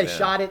it's because they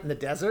shot it in the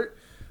desert,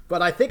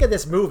 but I think of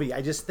this movie,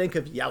 I just think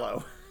of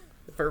yellow.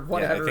 For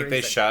whatever reason. I think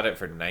they shot it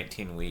for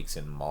 19 weeks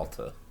in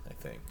Malta, I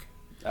think.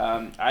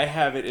 I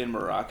have it in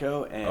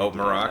Morocco and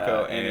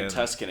and in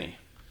Tuscany.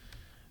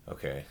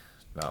 Okay,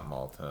 not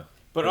Malta.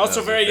 But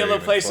also very yellow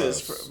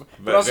places.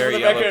 But also for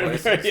the record,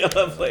 very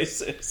yellow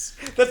places.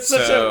 That's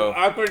such an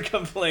awkward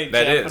complaint.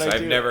 That is.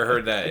 I've never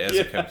heard that as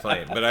a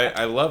complaint. But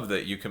I love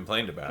that you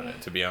complained about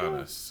it, to be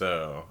honest.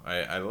 So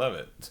I love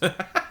it.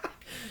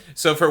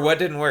 So for what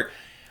didn't work,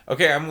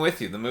 okay, I'm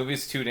with you. The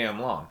movie's too damn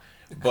long.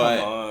 But,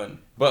 come on.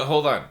 But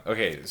hold on.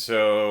 Okay,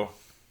 so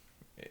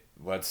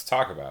let's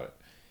talk about it.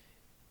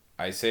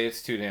 I say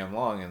it's too damn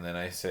long, and then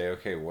I say,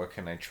 okay, what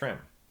can I trim?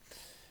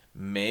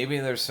 Maybe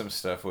there's some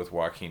stuff with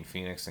Joaquin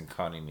Phoenix and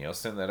Connie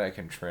Nielsen that I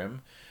can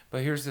trim.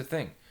 But here's the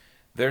thing.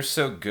 They're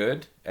so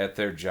good at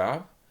their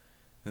job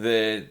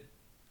that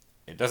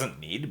it doesn't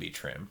need to be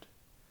trimmed.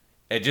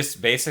 It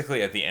just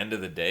basically, at the end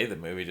of the day, the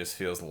movie just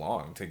feels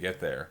long to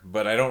get there.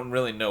 But I don't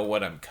really know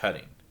what I'm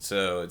cutting.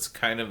 So it's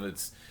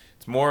it's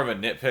more of a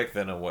nitpick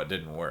than a what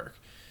didn't work.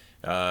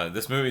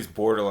 This movie's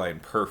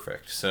borderline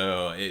perfect.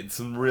 So it's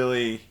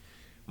really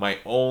my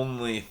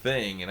only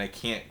thing, and I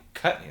can't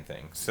cut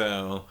anything.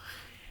 So...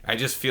 I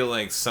just feel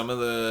like some of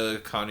the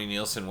Connie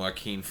Nielsen,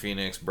 Joaquin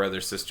Phoenix,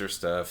 brother-sister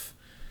stuff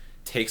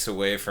takes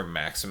away from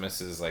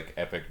Maximus's like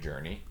epic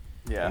journey.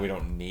 Yeah. And we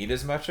don't need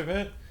as much of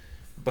it,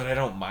 but I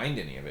don't mind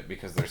any of it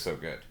because they're so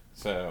good.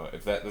 So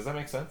does that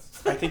make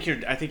sense? I think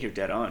you're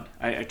dead on.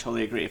 I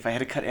totally agree. If I had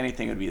to cut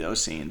anything, it would be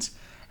those scenes.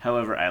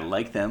 However, I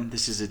like them.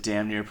 This is a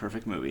damn near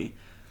perfect movie.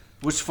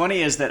 What's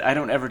funny is that I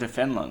don't ever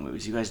defend long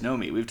movies. You guys know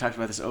me. We've talked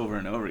about this over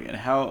and over again.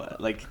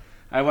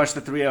 I watched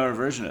the 3-hour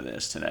version of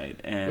this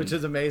tonight, which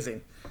is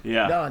amazing.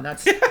 Yeah. No,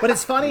 nuts. But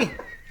it's funny.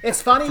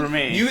 It's funny for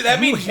me.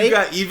 That means you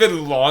got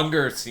even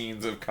longer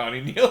scenes of Connie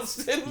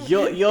Nielsen.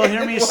 You'll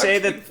hear me say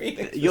that.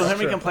 Phoenix. You'll hear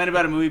me complain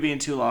about a movie being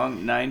too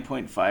long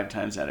 9.5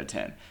 times out of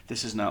 10.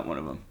 This is not one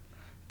of them.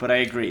 But I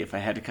agree. If I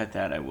had to cut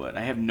that, I would.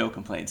 I have no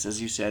complaints. As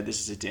you said,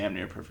 this is a damn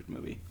near perfect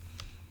movie.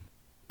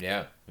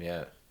 Yeah.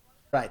 Yeah.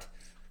 Right.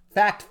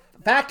 Fact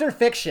or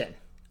fiction?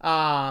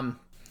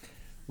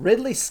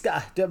 Ridley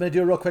Scott. I'm going to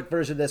do a real quick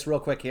version of this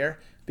real quick here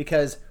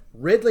because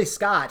Ridley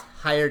Scott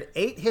hired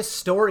 8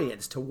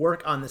 historians to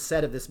work on the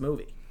set of this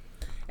movie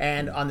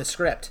and on the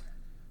script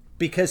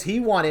because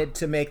he wanted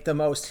to make the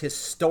most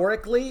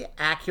historically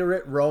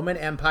accurate Roman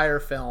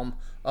Empire film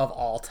of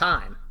all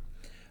time.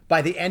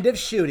 By the end of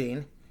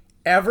shooting,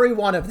 every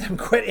one of them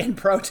quit in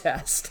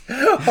protest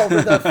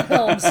over the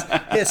film's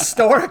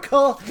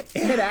historical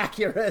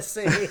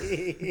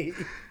inaccuracy.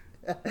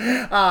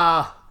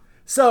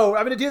 So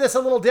I'm going to do this a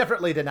little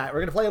differently tonight.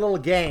 We're going to play a little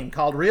game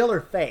called Real or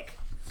Fake.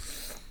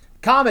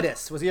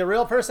 Commodus, was he a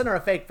real person or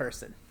a fake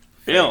person?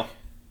 Real.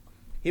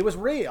 He was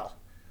real.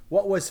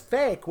 What was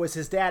fake was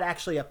his dad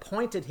actually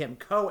appointed him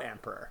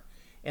co-emperor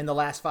in the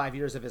last 5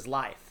 years of his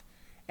life.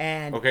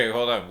 And okay,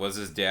 hold on. Was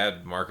his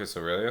dad Marcus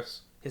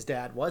Aurelius? His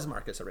dad was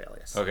Marcus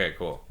Aurelius. Okay,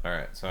 cool. All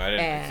right. So I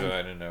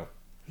didn't know.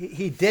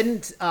 He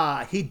didn't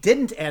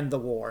end the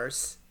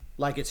wars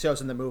like it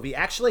shows in the movie.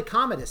 Actually,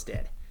 Commodus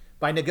did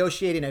by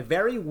negotiating a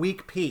very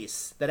weak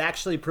peace that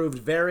actually proved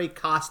very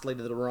costly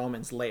to the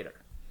Romans later.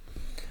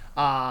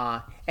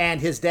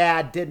 And his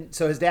dad didn't.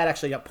 So his dad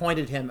actually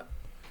appointed him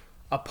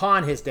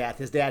upon his death.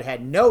 His dad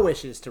had no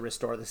wishes to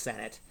restore the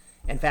Senate.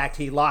 In fact,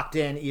 he locked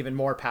in even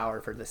more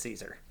power for the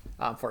Caesar,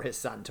 for his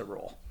son to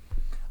rule.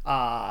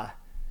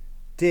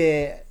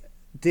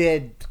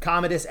 Did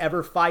Commodus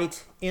ever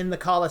fight in the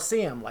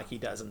Colosseum like he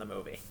does in the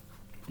movie?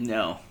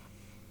 No.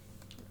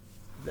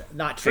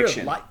 Not true.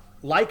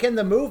 Like in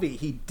the movie,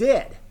 he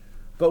did.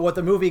 But what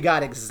the movie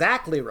got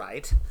exactly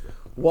right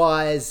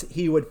was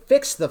he would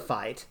fix the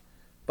fight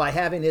by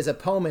having his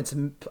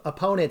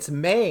opponents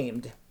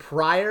maimed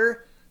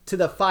prior to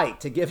the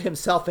fight to give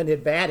himself an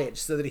advantage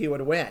so that he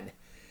would win.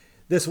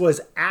 This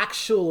was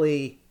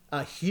actually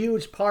a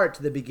huge part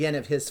to the beginning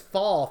of his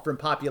fall from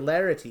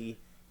popularity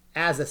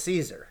as a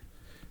Caesar,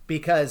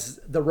 because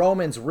the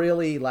Romans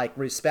really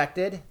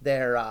respected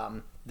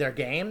their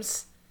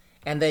games,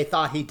 and they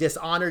thought he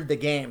dishonored the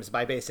games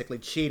by basically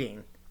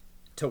cheating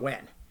to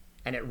win,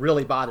 and it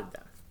really bothered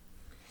them.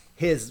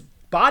 His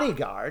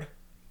bodyguard,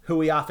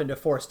 who he often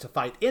forced to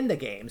fight in the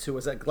games, who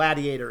was a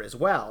gladiator as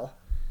well,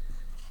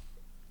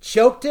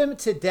 choked him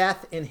to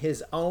death in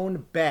his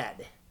own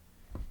bed,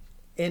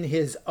 in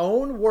his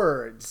own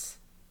words,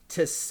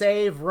 to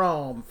save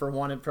Rome from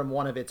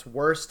one of its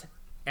worst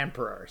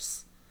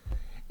emperors.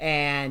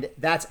 And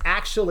that's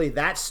actually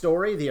that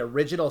story, the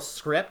original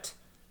script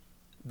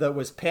that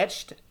was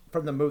pitched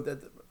from the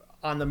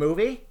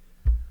movie,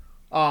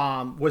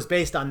 was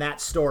based on that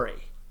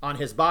story, on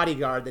his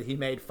bodyguard that he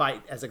made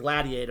fight as a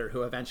gladiator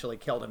who eventually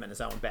killed him in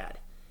his own bed.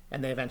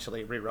 And they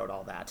eventually rewrote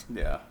all that.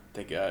 Yeah,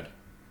 thank God.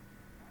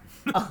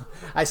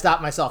 I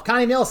stopped myself.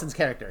 Connie Nielsen's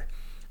character.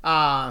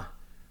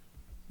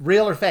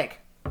 Real or fake?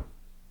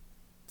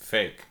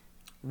 Fake.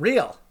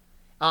 Real.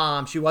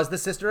 She was the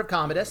sister of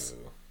Commodus.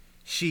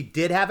 She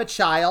did have a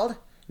child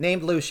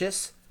named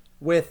Lucius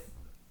with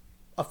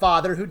a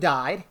father who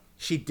died.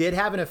 She did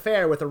have an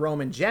affair with a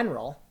Roman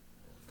general.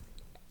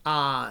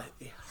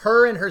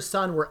 Her and her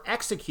son were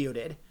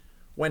executed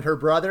when her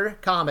brother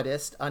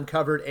Commodus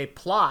uncovered a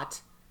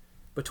plot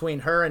between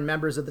her and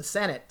members of the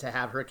Senate to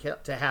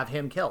have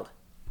him killed.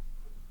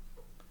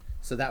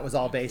 So that was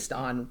all based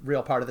on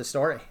real part of the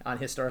story, on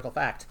historical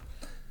fact.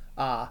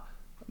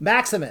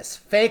 Maximus,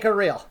 fake or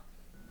real?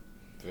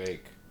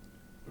 Fake.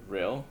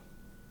 Real?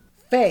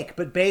 Fake,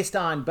 but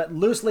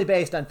loosely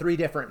based on three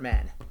different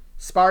men.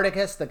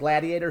 Spartacus, the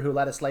gladiator who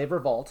led a slave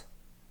revolt.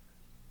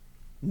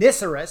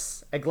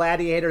 Niceros, a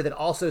gladiator that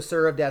also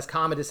served as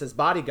Commodus's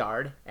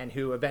bodyguard and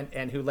who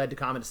led to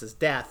Commodus's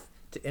death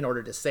in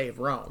order to save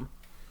Rome.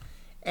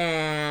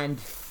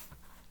 And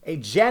a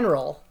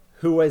general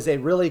who was a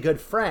really good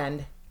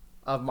friend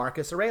of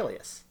Marcus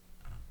Aurelius.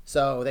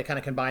 So they kind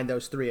of combined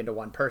those three into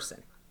one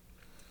person.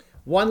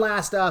 One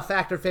last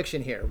fact or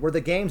fiction here. Were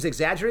the games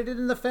exaggerated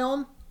in the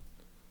film?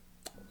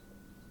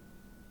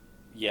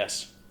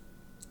 Yes.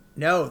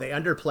 No, they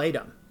underplayed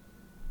them.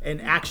 And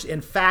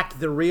in fact,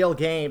 the real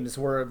games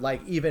were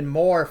even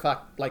more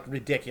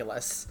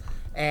ridiculous.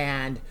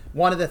 And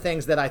one of the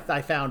things that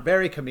I found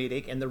very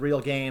comedic in the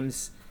real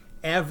games,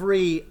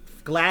 every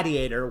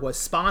gladiator was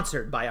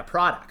sponsored by a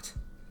product.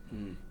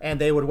 And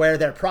they would wear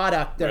their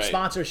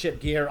sponsorship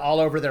gear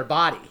all over their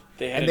body.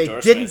 They had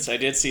endorsements. I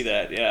did see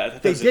that. Yeah,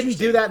 they didn't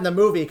do that in the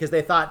movie because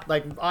they thought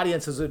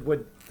audiences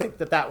would think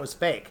that was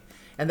fake.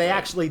 And they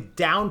actually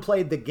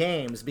downplayed the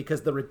games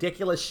because the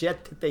ridiculous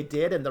shit that they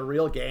did in the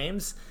real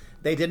games,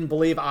 they didn't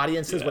believe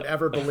audiences would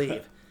ever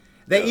believe.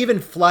 They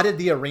even flooded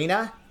the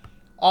arena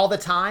all the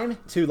time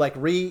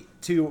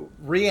to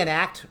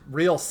reenact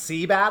real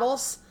sea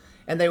battles.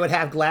 And they would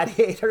have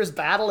gladiators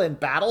battle in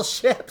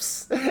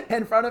battleships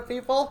in front of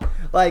people.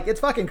 It's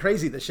fucking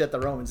crazy the shit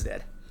the Romans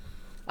did.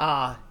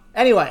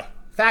 Anyway,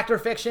 fact or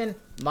fiction,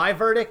 my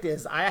verdict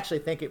is I actually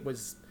think it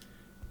was,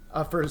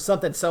 for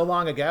something so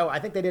long ago, I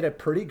think they did a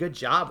pretty good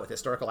job with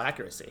historical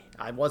accuracy.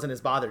 I wasn't as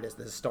bothered as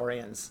the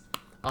historians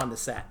on the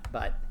set,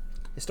 but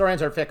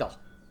historians are fickle.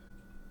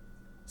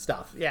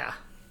 Stuff, yeah.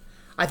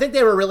 I think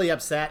they were really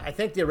upset. I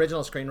think the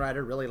original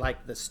screenwriter really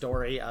liked the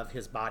story of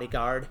his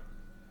bodyguard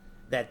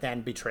that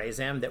then betrays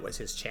him, that was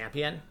his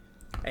champion,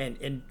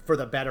 and for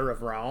the better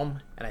of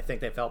Rome, and I think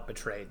they felt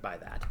betrayed by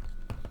that.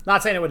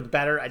 Not saying it would be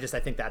better, I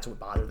think that's what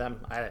bothered them.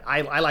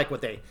 I like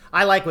what they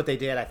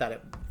did. I thought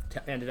it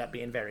ended up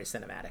being very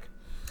cinematic.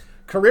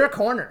 Career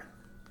corner.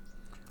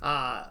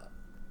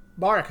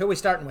 Mark, who are we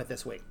starting with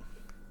this week?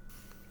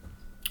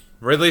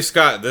 Ridley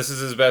Scott. This is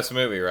his best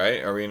movie,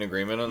 right? Are we in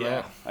agreement on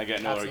that? I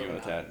got no argument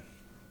with that.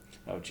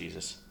 Oh,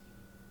 Jesus.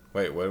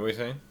 Wait, what are we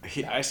saying?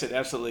 I said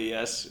absolutely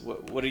yes.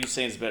 What are you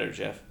saying is better,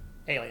 Jeff?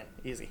 Alien.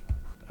 Easy.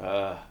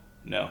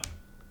 No.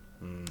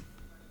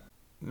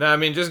 No, I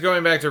mean, just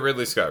going back to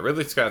Ridley Scott.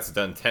 Ridley Scott's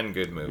done 10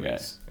 good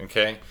movies,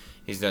 okay?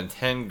 He's done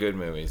 10 good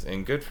movies,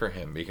 and good for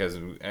him, because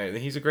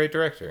he's a great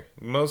director.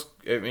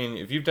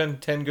 If you've done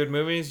 10 good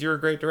movies, you're a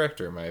great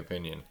director, in my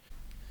opinion.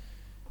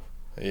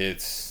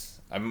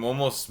 I'm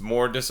almost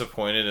more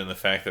disappointed in the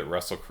fact that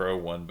Russell Crowe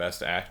won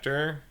Best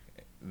Actor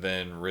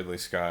than Ridley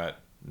Scott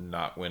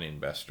not winning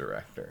Best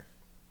Director.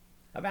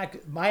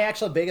 My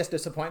actual biggest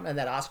disappointment in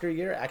that Oscar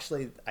year,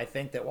 I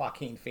think that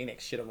Joaquin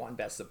Phoenix should have won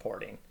Best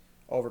Supporting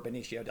over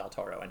Benicio del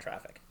Toro in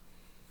Traffic.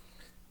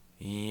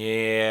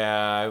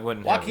 Yeah, I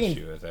wouldn't have an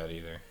issue with that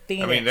either.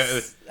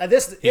 Phoenix.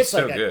 He's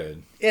so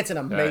good. It's an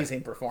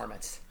amazing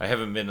performance. I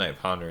have a midnight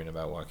pondering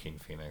about Joaquin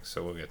Phoenix,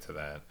 so we'll get to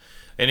that.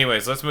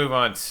 Anyways, let's move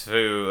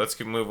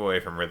away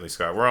from Ridley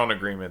Scott. We're all in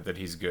agreement that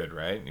he's good,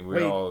 right?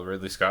 We're all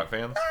Ridley Scott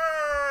fans?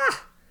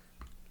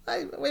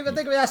 I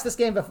think we asked this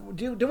game before.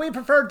 Do we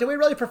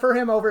really prefer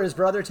him over his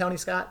brother Tony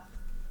Scott?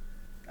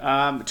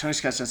 Tony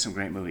Scott's done some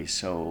great movies.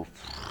 So,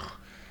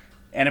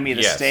 Enemy of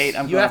the Yes. State.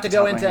 You have to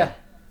go into.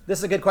 This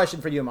is a good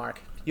question for you, Mark.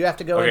 You have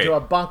to go into a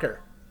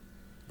bunker.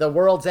 The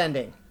world's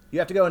ending. You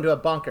have to go into a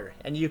bunker,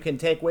 and you can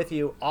take with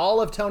you all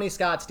of Tony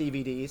Scott's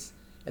DVDs,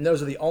 and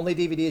those are the only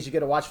DVDs you get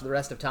to watch for the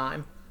rest of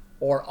time,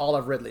 or all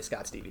of Ridley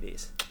Scott's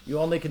DVDs. You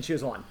only can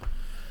choose one.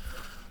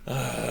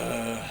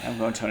 I'm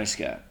going Tony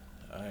Scott.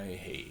 I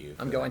hate you.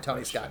 I'm going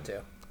Tony Scott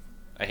too.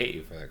 I hate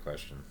you for that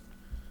question.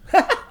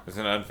 It's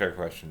an unfair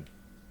question.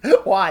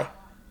 Why?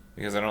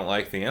 Because I don't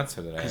like the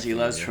answer that I have. Because he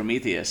loves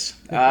Prometheus.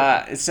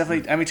 It's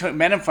definitely. I mean,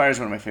 Man on Fire is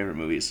one of my favorite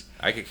movies.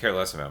 I could care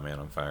less about Man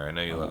on Fire. I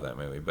know you love that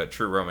movie, but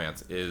True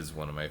Romance is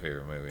one of my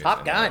favorite movies.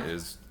 Top Gun.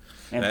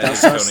 And that is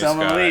Thelma Tony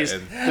Scott, Louise.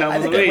 and- Thelma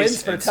I think Louise. it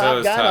wins for And so Top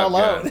is Gun Top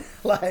alone. Gun.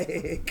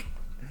 Like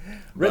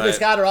Ridley But-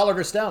 Scott or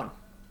Oliver Stone.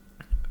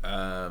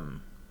 God,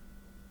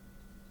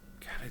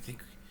 I think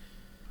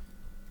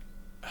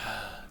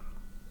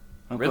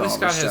I'm Ridley going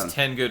Scott Oliver has Stone.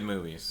 10 good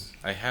movies.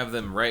 I have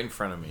them right in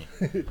front of me.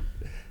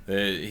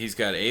 He's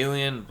got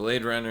Alien,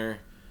 Blade Runner,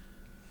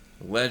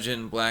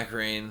 Legend, Black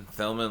Rain,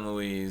 Thelma and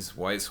Louise,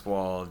 White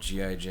Squall,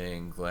 G.I.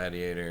 Jane,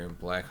 Gladiator,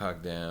 Black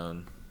Hawk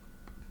Down,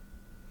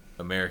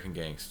 American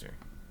Gangster.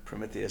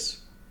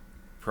 Prometheus.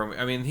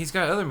 I mean, he's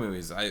got other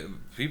movies.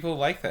 People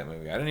like that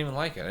movie. I didn't even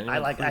like it.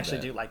 I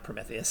do like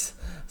Prometheus.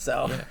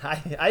 So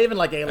I even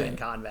like Alien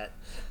Convent.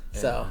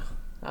 So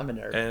I'm a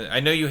nerd. And I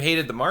know you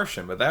hated The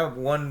Martian, but that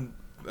won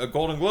a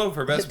Golden Globe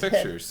for Best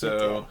Picture.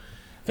 So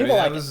People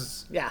like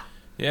it. Yeah.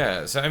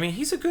 Yeah. So I mean,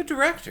 he's a good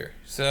director.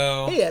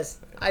 So He is.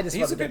 I just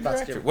he's wasn't a a good big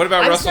director. buster. What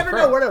about I Russell just never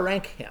Crowe? know where to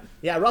rank him.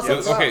 Yeah,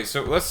 Russell Crowe. Okay,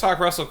 so let's talk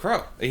Russell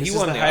Crowe. This He is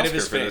won the the height Oscar of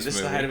his for fame. this This is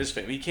the movie. height of his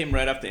fame. He came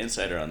right off The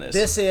Insider on this.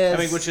 This is- I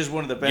mean, which is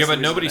one of the best. Yeah, but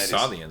movies of nobody the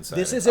saw 90s. The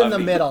Insider. This is in the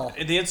mean, middle.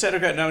 The Insider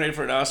got nominated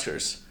for an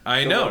Oscars.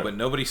 I Go know, on. but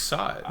nobody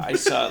saw it. I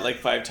saw it like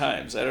 5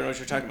 times. I don't know what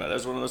you're talking about. That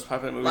was one of the most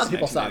popular movies. lot of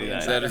people in saw The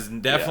 1999. That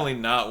is definitely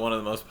not one of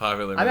the most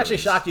popular movies. I'm actually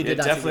shocked you It did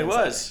not see definitely The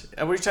Insider. was.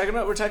 And what are you talking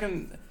about? We're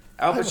talking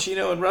Al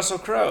Pacino and Russell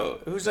Crowe.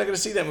 Who's not going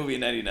to see that movie in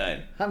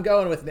 '99? I'm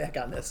going with Nick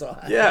on this one.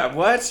 Yeah,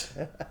 what?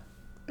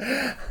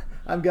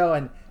 I'm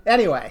going.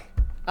 Anyway,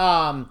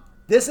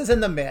 this is in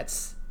the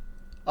midst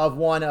of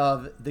one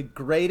of the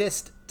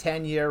greatest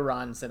 10-year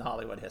runs in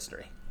Hollywood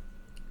history.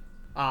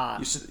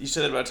 You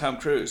said that about Tom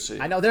Cruise. So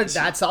I know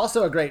that's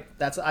also a great.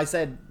 I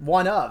said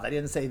one of. I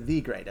didn't say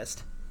the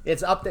greatest.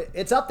 It's up there.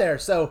 It's up there.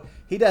 So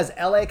he does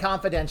L.A.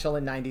 Confidential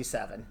in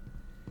 '97,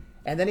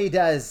 and then he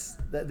does.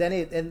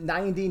 In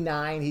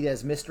 '99 he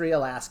does Mystery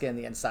Alaska and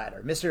The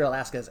Insider. Mystery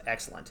Alaska is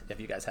excellent. If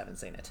you guys haven't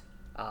seen it,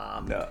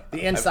 No,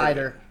 The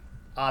Insider,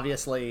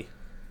 obviously,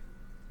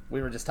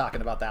 we were just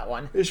talking about that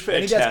one. It's And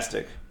he does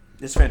fantastic.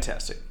 It's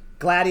fantastic.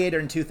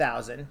 Gladiator in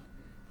 2000.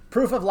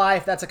 Proof of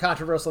Life, that's a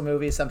controversial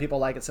movie. Some people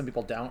like it, some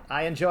people don't.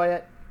 I enjoy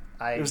it.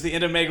 It was the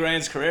end of Meg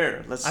Ryan's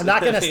career. I'm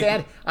not going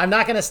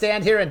to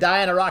stand here and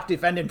die on a rock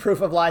defending Proof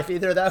of Life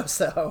either, though.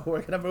 So we're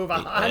going to move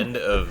on. End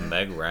of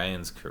Meg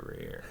Ryan's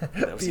career.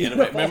 That was the end of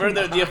it. Remember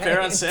the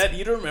affair on set?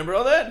 You don't remember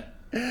all that?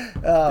 Oh,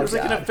 There was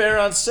like an affair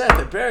on set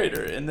that buried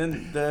her, and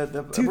then we're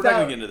not going to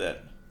get into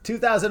that.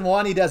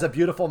 2001, he does A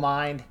Beautiful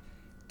Mind.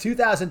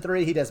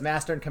 2003, he does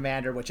Master and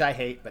Commander, which I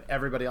hate, but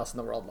everybody else in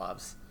the world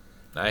loves.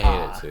 I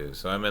hate it too,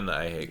 so I'm in the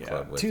I hate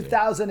club with you.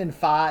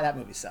 2005, that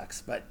movie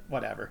sucks, but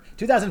whatever.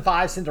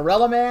 2005,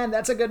 Cinderella Man,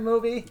 that's a good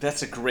movie.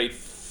 That's a great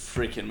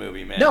freaking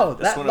movie, man. No,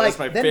 that's that's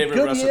my then favorite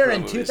Good Russell Year Crowe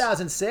in movies.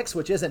 2006,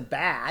 which isn't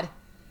bad.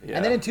 Yeah.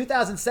 And then in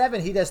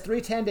 2007, he does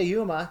 310 to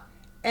Yuma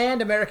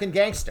and American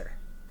Gangster.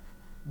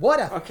 What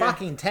a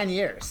fucking 10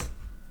 years.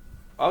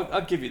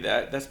 I'll give you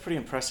that. That's pretty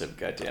impressive,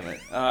 goddammit.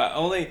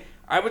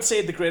 I would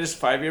say the greatest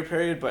 5-year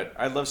period, but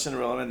I love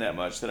Cinderella Man that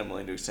much that I'm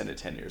willing to extend it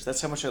 10 years.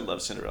 That's how much I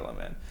love Cinderella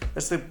Man.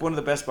 That's one of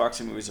the best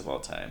boxing movies of all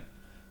time.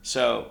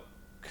 So,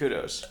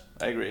 kudos.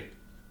 I agree.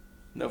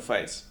 No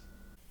fights.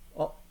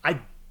 Well, I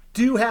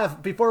do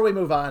have, before we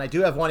move on, I do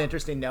have one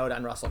interesting note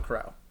on Russell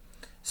Crowe.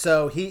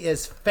 So he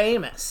is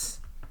famous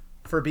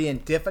for being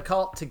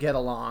difficult to get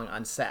along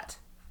on set.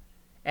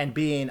 And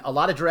being, a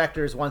lot of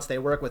directors, once they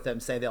work with him,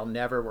 say they'll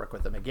never work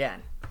with him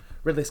again.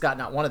 Ridley Scott,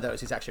 not one of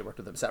those. He's actually worked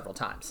with him several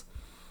times.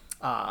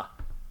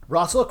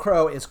 Russell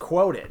Crowe is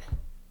quoted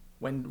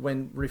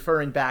when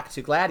referring back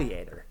to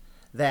Gladiator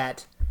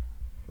that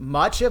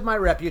much of my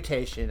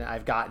reputation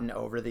I've gotten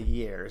over the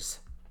years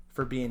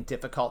for being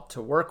difficult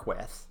to work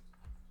with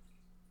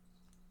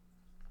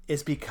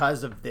is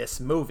because of this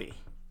movie.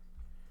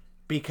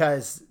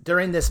 Because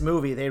during this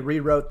movie, they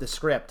rewrote the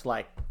script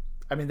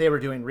they were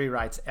doing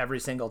rewrites every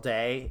single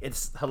day.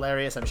 It's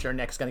hilarious. I'm sure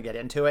Nick's going to get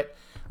into it.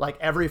 Like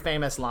every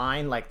famous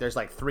line, there's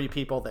 3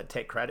 people that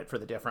take credit for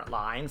the different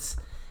lines.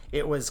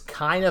 It was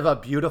kind of a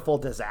beautiful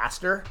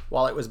disaster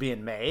while it was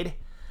being made.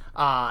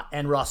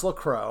 And Russell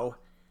Crowe,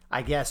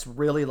 I guess,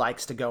 really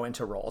likes to go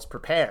into roles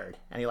prepared.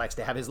 And he likes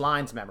to have his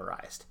lines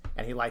memorized.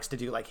 And he likes to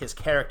do his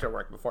character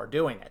work before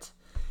doing it.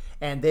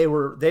 And they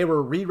were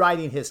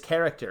rewriting his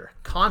character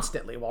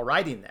constantly while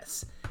writing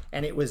this.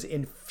 And it was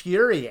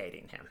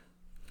infuriating him.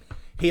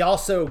 He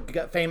also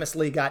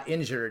famously got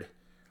injured,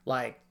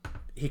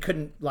 he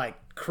couldn't,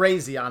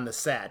 crazy on the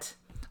set.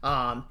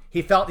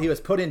 He felt he was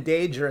put in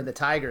danger in the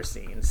tiger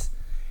scenes.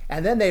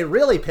 And then they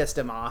really pissed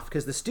him off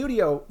because the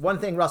studio, one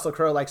thing Russell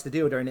Crowe likes to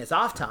do during his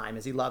off time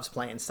is he loves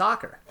playing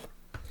soccer.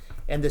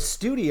 And the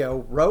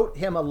studio wrote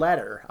him a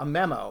letter, a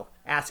memo,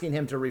 asking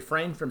him to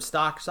refrain from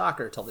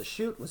soccer till the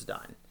shoot was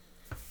done.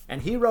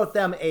 And he wrote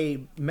them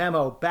a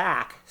memo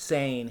back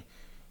saying,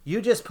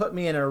 "You just put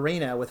me in an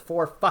arena with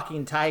 4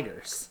 fucking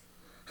tigers."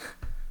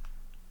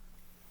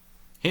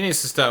 He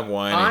needs to stop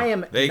whining. I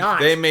am not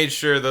They made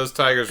sure those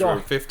tigers going-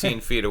 were 15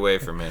 feet away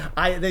from him.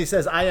 He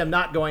says, "I am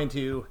not going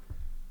to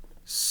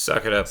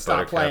Suck it up, stop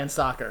Buttercup. playing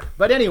soccer."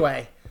 But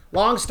anyway,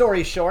 long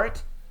story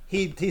short,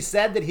 he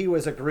said that he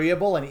was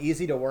agreeable and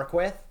easy to work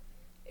with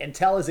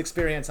until his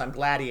experience on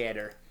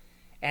Gladiator.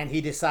 And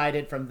he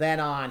decided from then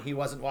on he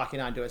wasn't walking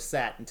onto a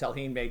set until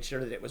he made sure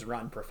that it was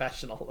run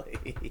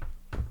professionally.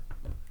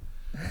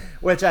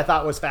 Which I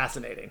thought was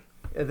fascinating.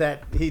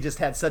 That he just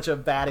had such a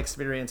bad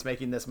experience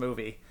making this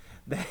movie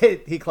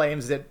that he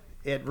claims that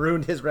it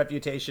ruined his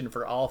reputation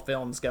for all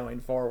films going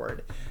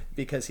forward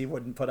because he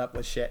wouldn't put up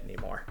with shit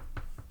anymore.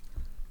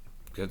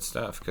 Good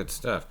stuff, good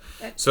stuff.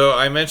 So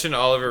I mentioned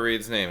Oliver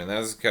Reed's name, and that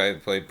was the guy who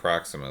played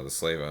Proxima, the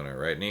slave owner,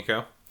 right,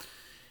 Nico?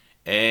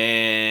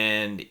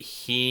 And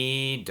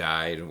he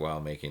died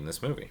while making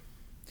this movie.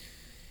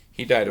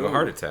 He died of a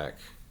heart attack.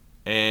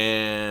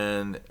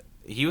 And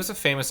he was a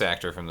famous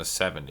actor from the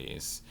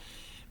 70s.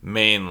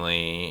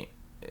 Mainly,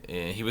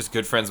 he was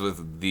good friends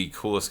with the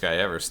coolest guy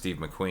ever, Steve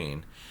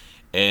McQueen.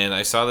 And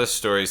I saw this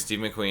story Steve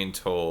McQueen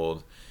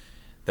told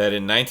that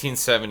in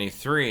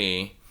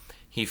 1973,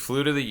 he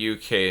flew to the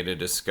UK to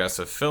discuss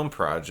a film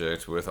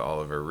project with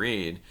Oliver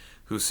Reed,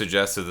 who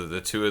suggested that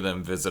the two of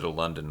them visit a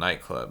London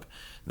nightclub.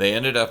 They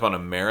ended up on a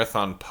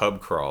marathon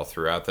pub crawl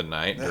throughout the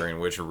night, during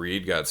which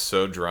Reed got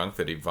so drunk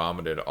that he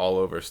vomited all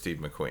over Steve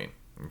McQueen.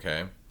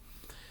 Okay?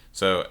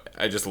 So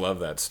I just love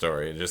that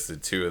story. Just the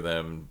two of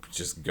them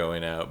just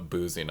going out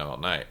boozing all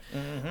night.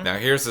 Mm-hmm. Now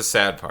here's the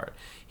sad part.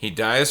 He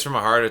dies from a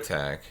heart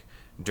attack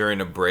during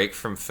a break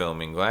from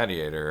filming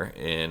Gladiator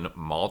in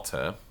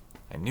Malta.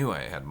 I knew I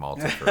had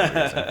Malta for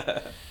a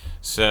reason.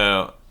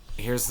 So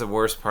here's the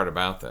worst part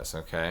about this,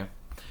 okay?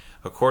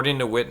 According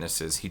to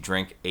witnesses, he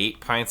drank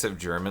 8 pints of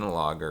German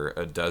lager,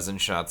 a dozen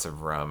shots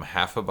of rum,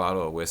 half a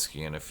bottle of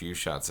whiskey, and a few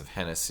shots of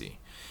Hennessy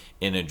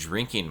in a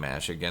drinking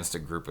match against a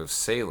group of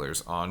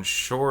sailors on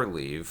shore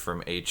leave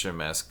from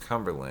HMS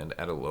Cumberland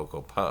at a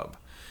local pub.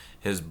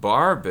 His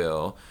bar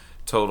bill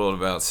totaled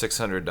about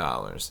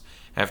 $600.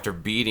 After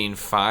beating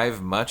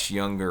 5 much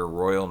younger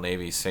Royal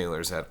Navy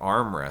sailors at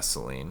arm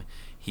wrestling,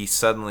 he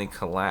suddenly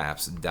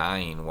collapsed,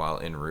 dying while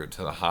en route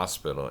to the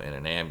hospital in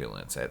an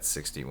ambulance at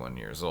 61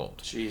 years old.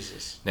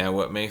 Jesus. Now,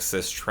 what makes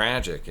this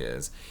tragic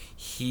is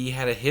he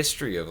had a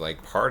history of,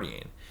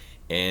 partying.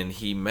 And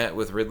he met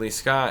with Ridley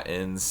Scott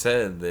and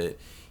said that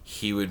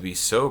he would be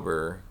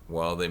sober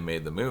while they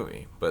made the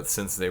movie. But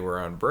since they were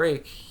on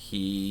break,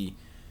 he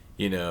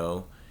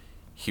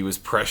was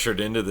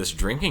pressured into this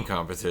drinking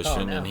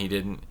competition, and he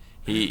didn't...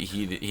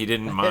 He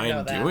didn't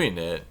mind doing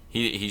it.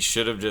 He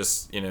should have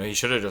just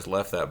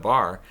left that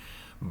bar,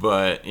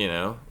 but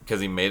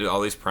because he made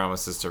all these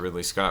promises to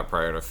Ridley Scott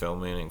prior to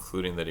filming,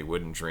 including that he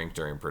wouldn't drink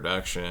during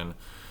production.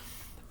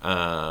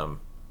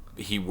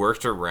 He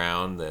worked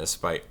around this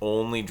by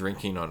only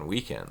drinking on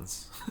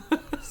weekends.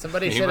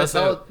 Somebody should have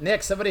told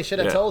Nick. Somebody should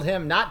have told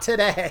him not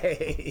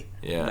today.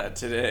 Yeah, not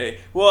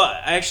today. Well,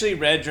 I actually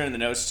read during the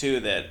notes too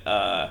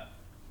that.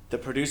 The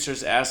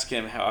producers asked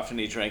him how often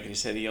he drank, and he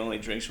said he only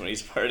drinks when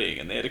he's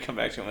partying. And they had to come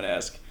back to him and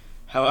ask,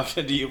 "How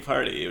often do you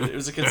party?" It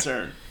was a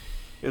concern.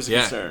 It was a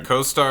concern.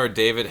 Co-star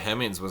David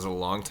Hemmings was a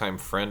longtime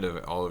friend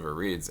of Oliver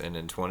Reed's, and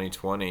in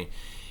 2020,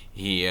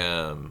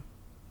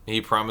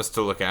 he promised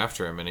to look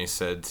after him, and he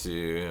said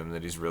to him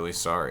that he's really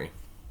sorry.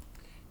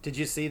 Did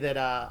you see that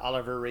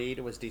Oliver Reed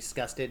was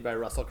disgusted by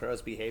Russell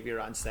Crowe's behavior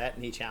on set,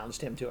 and he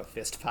challenged him to a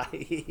fist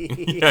fight?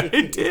 Yeah,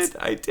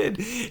 I did,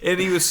 and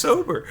he was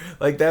sober.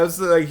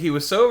 He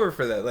was sober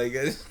for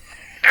that.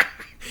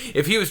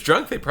 If he was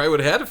drunk, they probably would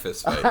have had a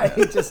fist fight.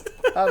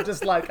 I'm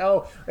just like,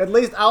 at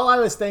least all I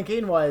was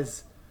thinking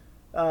was,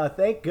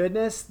 thank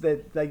goodness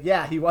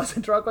that he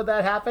wasn't drunk when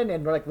that happened,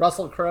 and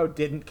Russell Crowe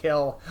didn't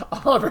kill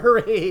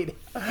Oliver Reed.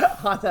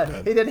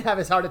 He didn't have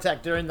his heart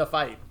attack during the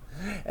fight,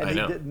 and he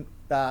didn't.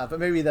 But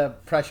maybe the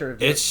pressure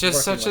of it's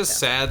just such a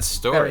sad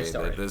story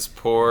that this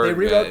poor they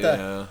rewrote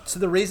guy, so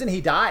the reason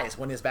he dies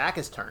when his back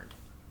is turned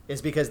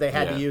is because they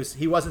had to use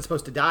he wasn't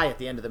supposed to die at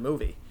the end of the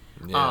movie.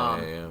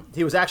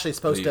 He was actually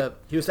supposed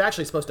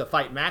to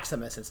fight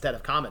Maximus instead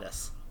of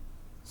Commodus.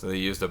 So they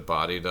used a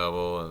body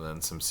double and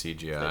then some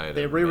CGI.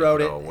 They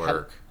rewrote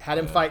it, had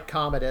him fight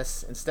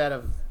Commodus instead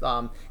of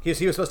he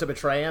was supposed to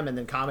betray him, and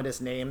then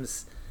Commodus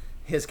names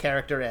his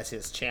character as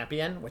his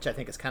champion, which I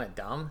think is kind of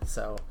dumb.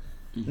 So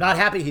not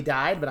happy he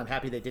died, but I'm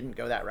happy they didn't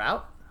go that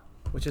route,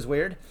 which is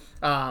weird.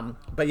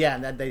 But yeah,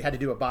 and then they had to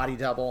do a body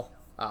double.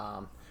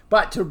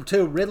 But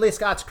to Ridley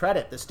Scott's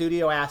credit, the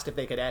studio asked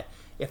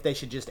if they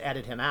should just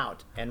edit him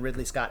out, and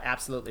Ridley Scott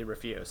absolutely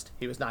refused.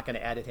 He was not going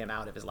to edit him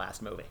out of his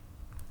last movie,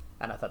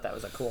 and I thought that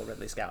was a cool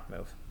Ridley Scott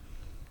move.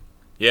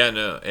 Yeah,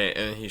 no,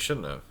 and he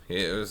shouldn't have.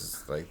 It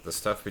was like the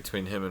stuff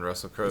between him and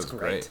Russell Crowe is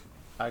great.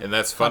 And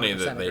that's funny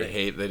that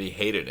he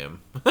hated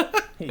him,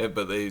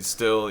 but they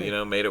still,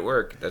 made it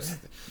work.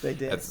 They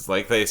did. That's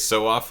like they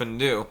so often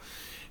do.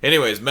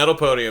 Anyways, medal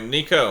podium.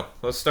 Nico,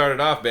 let's start it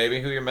off,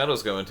 baby. Who your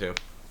medal's going to?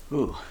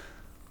 Ooh,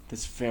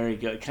 that's very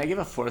good. Can I give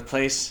a fourth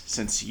place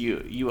since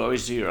you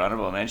always do your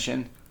honorable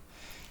mention?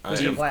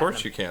 Of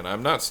course you can.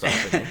 I'm not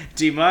stopping you.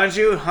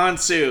 Dimanju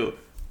Hansu,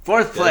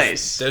 fourth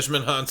place.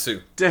 Desmond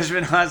Hansu.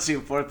 Desmond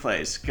Hansu, fourth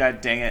place. God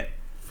dang it.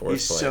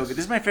 He's so good.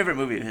 This is my favorite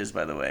movie of his,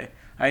 by the way.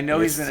 I know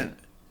he's been in...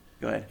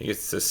 Go ahead. He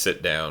gets to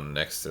sit down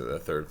next to the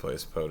third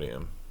place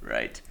podium.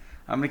 Right.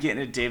 I'm going to get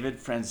into David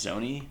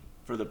Franzoni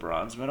for the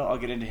bronze medal. I'll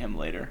get into him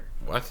later.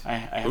 What? I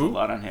have a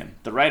lot on him.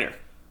 The writer.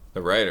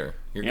 The writer.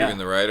 You're giving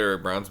the writer a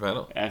bronze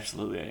medal?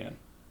 Absolutely I am.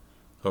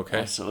 Okay.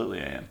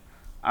 Absolutely I am.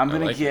 I'm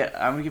gonna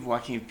give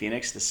Joaquin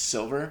Phoenix the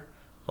silver.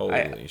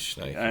 Holy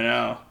shnipe. I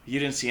know. You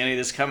didn't see any of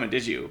this coming,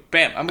 did you?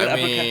 Bam! I'm gonna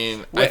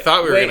uppercut. I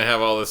thought we were gonna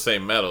have all the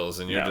same medals,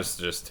 and you're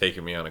just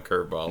taking me on a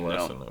curveball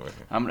lesson over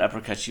here. I'm gonna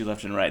uppercut you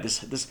left and right.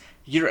 This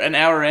you're an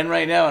hour in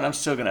right now, and I'm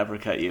still gonna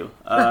uppercut you.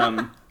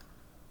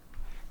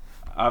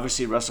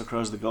 Obviously, Russell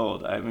Crowe's the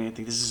gold. I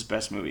think this is his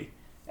best movie.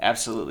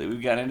 Absolutely.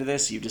 We've got into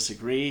this. You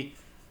disagree.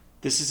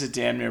 This is a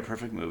damn near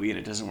perfect movie, and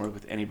it doesn't work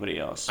with anybody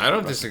else. I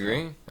don't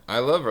disagree. I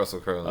love Russell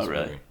Crowe in this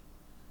movie.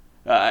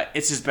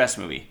 It's his best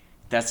movie.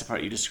 That's the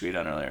part you disagreed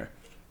on earlier.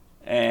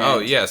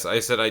 And yes. I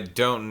said I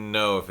don't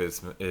know if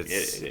it's... It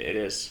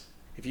is.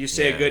 If you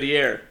say a good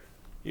year,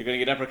 you're going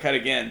to get uppercut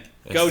again.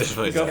 Go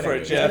for it,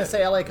 Jeff. I'm going to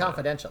say L.A.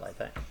 Confidential, I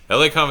think.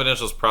 L.A.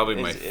 Confidential is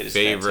probably my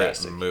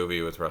favorite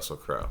movie with Russell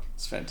Crowe.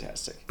 It's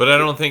fantastic. But I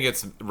don't think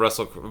it's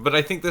Russell Crowe. But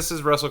I think this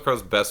is Russell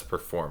Crowe's best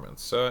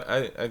performance. So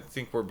I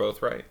think we're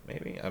both right,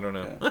 maybe. I don't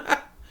know. Yeah.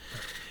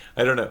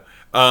 I don't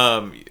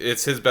know.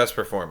 It's his best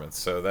performance,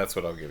 so that's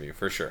what I'll give you,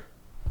 for sure.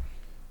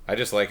 I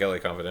just like L.A.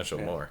 Confidential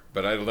more.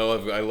 But I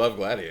love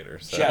Gladiator.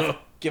 So. Jeff,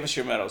 give us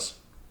your medals.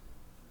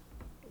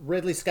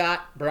 Ridley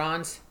Scott,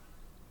 bronze.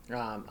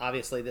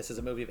 Obviously, this is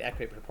a movie of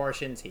equity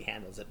proportions. He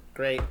handles it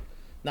great.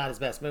 Not his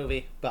best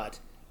movie, but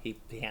he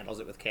handles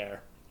it with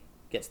care.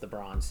 Gets the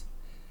bronze.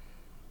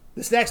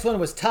 This next one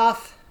was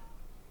tough.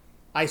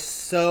 I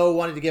so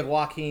wanted to give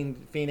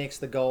Joaquin Phoenix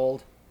the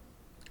gold.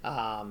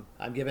 I'm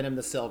giving him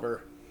the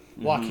silver.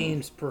 Mm-hmm.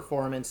 Joaquin's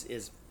performance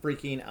is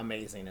freaking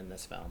amazing in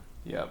this film.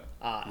 Yep.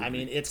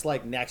 It's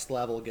like next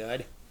level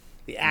good.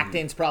 The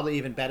acting's probably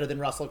even better than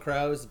Russell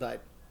Crowe's,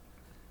 but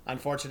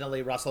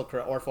unfortunately, Russell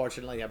Crowe, or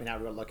fortunately,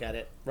 however you look at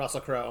it,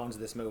 Russell Crowe owns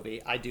this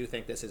movie. I do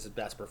think this is his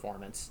best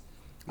performance.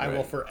 Right. I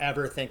will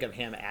forever think of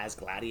him as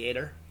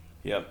Gladiator.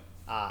 Yep.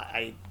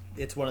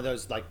 It's one of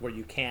those where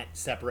you can't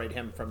separate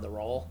him from the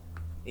role,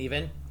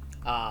 even.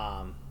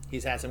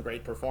 He's had some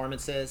great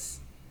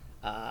performances,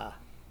 but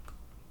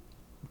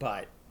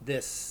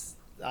this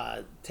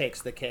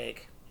takes the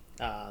cake.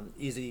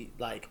 Easy,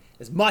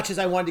 as much as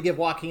I wanted to give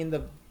Joaquin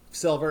the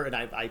silver, and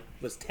I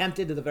was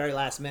tempted to the very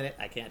last minute,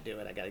 I can't do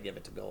it. I got to give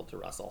it to gold to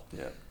Russell.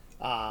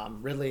 Yeah.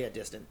 Ridley, a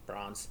distant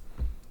bronze.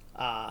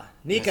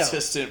 Nico,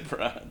 distant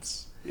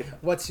bronze. Yeah.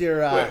 What's your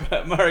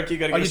Wait, Mark? You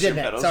got to give us your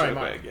medals. Sorry, real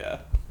Mark. Quick. Yeah.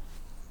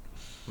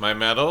 My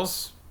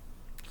medals.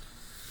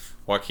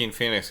 Joaquin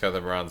Phoenix got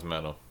the bronze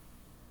medal.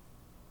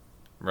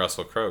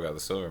 Russell Crowe got the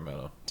silver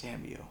medal.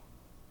 Damn you.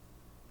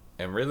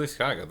 And Ridley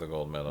Scott got the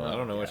gold medal. I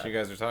don't know what you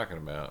guys are talking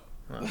about.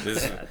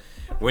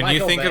 When Michael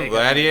you think Bay of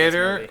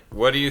Gladiator,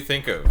 what do you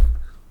think of?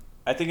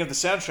 I think of the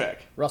soundtrack.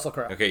 Russell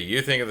Crowe. Okay,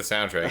 you think of the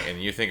soundtrack, and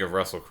you think of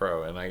Russell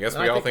Crowe, and I guess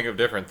we all think of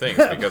different things,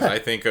 because I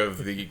think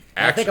of the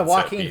action I think of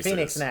Joaquin set pieces.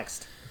 Phoenix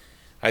next.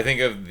 I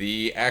think of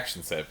the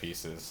action set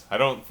pieces. I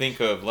don't think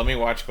of, let me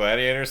watch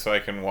Gladiator so I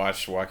can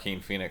watch Joaquin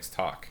Phoenix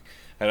talk.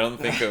 I don't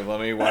think of, let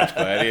me watch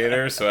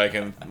Gladiator so I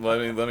can,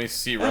 let me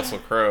see Russell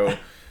Crowe.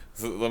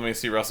 Let me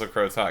see Russell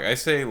Crowe talk. I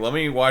say, let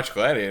me watch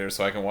Gladiator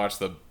so I can watch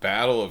the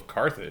Battle of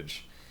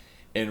Carthage.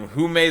 And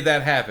who made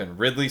that happen?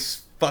 Ridley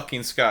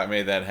fucking Scott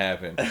made that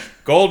happen.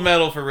 Gold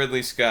medal for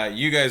Ridley Scott.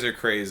 You guys are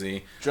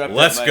crazy.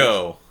 Let's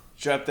go.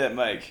 Drop that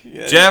mic.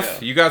 Yeah,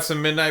 Jeff, you got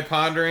some midnight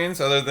ponderings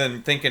other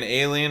than thinking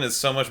Alien is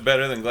so much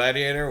better than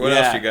Gladiator? What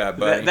else you got,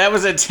 buddy? That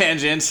was a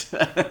tangent.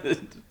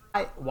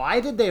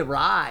 Why did they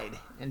ride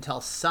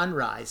until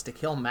sunrise to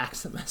kill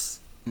Maximus?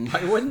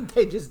 Why wouldn't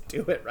they just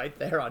do it right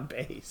there on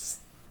base?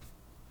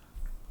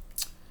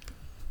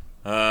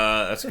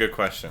 That's a good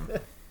question.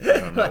 I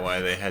don't know why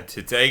they had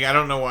to take. I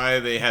don't know why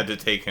they had to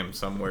take him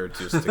somewhere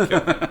just to kill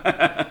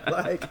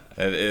him.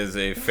 That is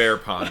a fair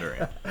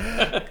pondering.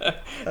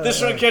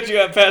 This one kept you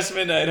up past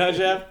midnight, huh,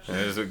 Jeff?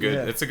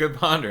 It's a good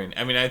pondering.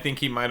 I think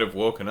he might have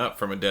woken up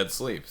from a dead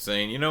sleep,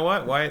 saying, "You know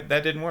what? Why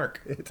that didn't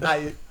work."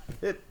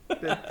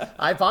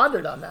 I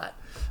pondered on that.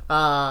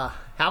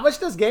 How much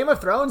does Game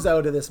of Thrones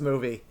owe to this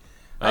movie?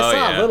 I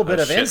saw a little bit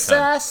of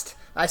incest.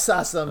 I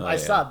saw some. I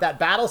saw that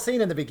battle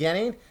scene in the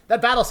beginning.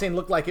 That battle scene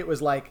looked like it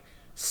was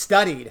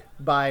studied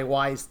by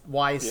Weiss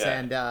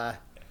and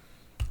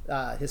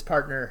his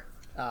partner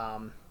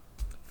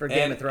for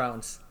Game of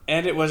Thrones.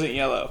 And it wasn't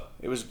yellow;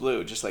 it was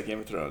blue, just like Game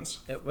of Thrones.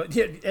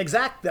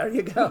 Exact. There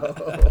you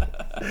go.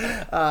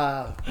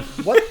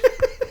 What?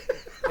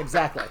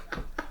 Exactly.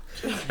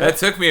 That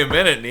took me a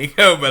minute,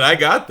 Nico, but I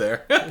got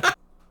there.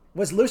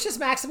 Was Lucius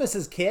Maximus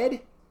his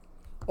kid?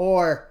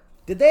 Or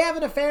did they have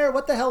an affair?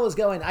 What the hell was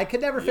going on? I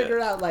could never figure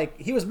it out. Like,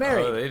 he was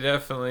married. Oh, they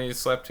definitely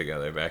slept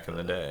together back in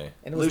the day.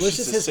 And was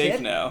Lucius is his safe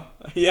kid? now.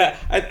 Yeah,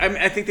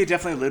 I think they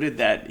definitely alluded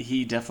that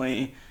he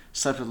definitely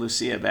slept with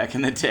Lucia back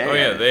in the day. Oh,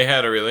 yeah, they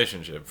had a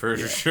relationship. For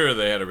sure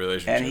they had a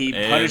relationship. And he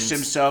punished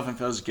himself and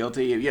feels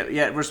guilty.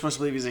 Yeah, we're supposed to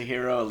believe he's a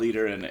hero, a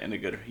leader, and a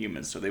good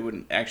human, so they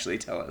wouldn't actually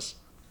tell us.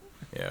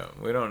 Yeah,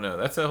 we don't know.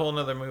 That's a whole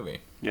nother movie.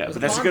 Yeah,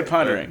 but that's a good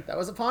pondering. That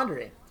was a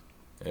pondering.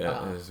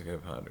 Yeah, it is a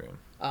good pondering.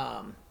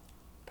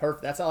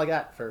 Perfect. That's all I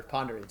got for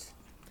ponderings.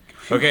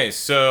 Okay,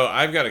 so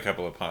I've got a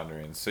couple of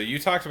ponderings. So you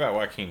talked about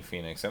Joaquin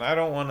Phoenix, and I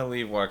don't want to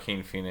leave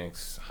Joaquin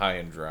Phoenix high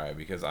and dry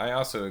because I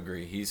also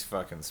agree he's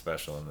fucking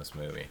special in this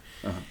movie.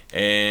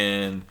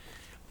 And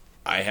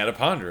I had a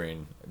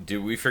pondering.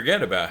 Do we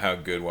forget about how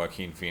good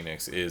Joaquin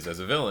Phoenix is as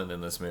a villain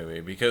in this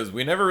movie? Because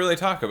we never really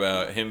talk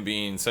about him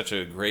being such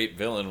a great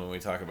villain when we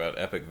talk about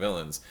epic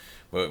villains.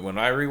 But when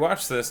I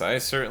rewatched this, I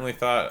certainly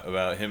thought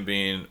about him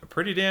being a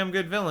pretty damn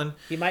good villain.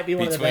 He might be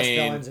one of the best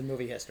villains in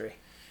movie history.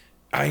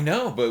 I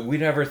know, but we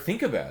never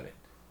think about it.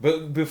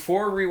 But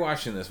before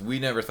rewatching this, we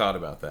never thought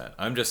about that.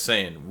 I'm just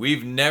saying,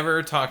 we've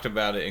never talked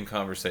about it in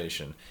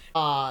conversation.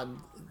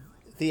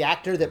 The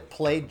actor that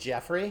played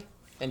Jeffrey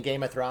in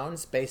Game of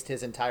Thrones based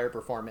his entire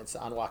performance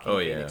on Joaquin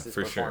Phoenix's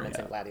performance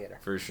in Gladiator.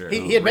 For sure.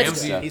 He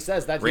admits it. He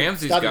says that.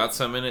 Ramsey's got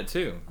some in it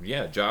too.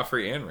 Yeah,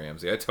 Joffrey and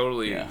Ramsey. I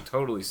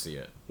totally see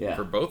it. Yeah.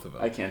 For both of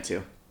them. I can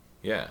too.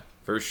 Yeah,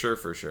 for sure.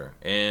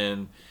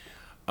 And,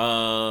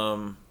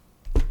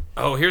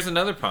 here's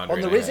another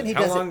pondering. Well, the reason he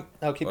doesn't...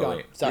 keep going.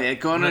 Wait. Sorry. Yeah,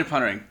 go on and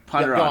pondering.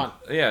 Ponder go on.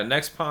 Yeah,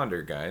 next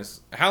ponder,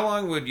 guys. How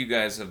long would you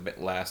guys have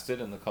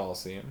lasted in the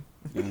Coliseum?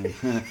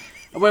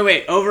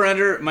 Wait. Over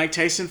under Mike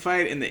Tyson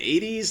fight in the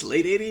 80s,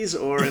 late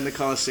 80s, or in the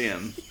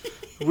Coliseum?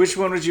 Which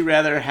one would you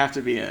rather have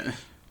to be in?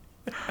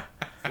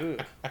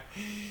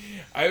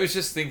 I was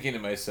just thinking to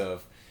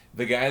myself,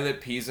 the guy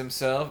that pees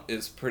himself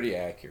is pretty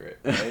accurate,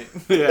 right?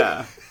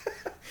 Yeah.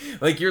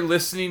 Like, you're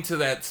listening to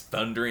that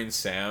thundering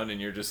sound,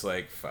 and you're just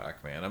like,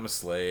 fuck, man, I'm a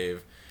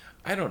slave.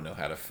 I don't know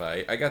how to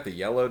fight. I got the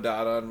yellow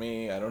dot on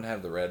me. I don't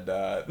have the red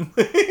dot.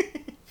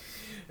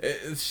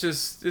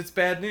 It's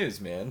bad news,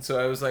 man. So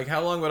I was like,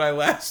 how long would I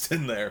last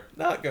in there?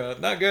 Not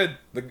good.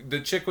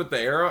 The chick with the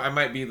arrow, I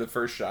might be the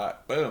first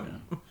shot.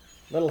 Boom.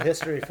 Little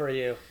history for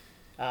you.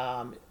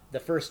 The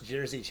first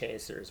Jersey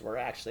chasers were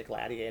actually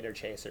gladiator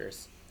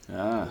chasers.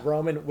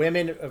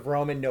 Women of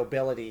Roman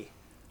nobility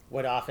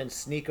would often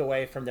sneak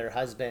away from their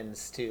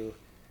husbands to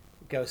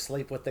go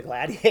sleep with the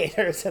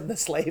gladiators in the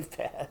slave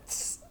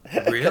pits.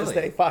 Really?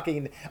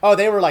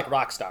 They were like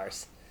rock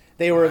stars.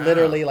 They were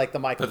literally like the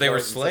Michael. But they were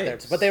Jordans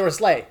slaves. But they were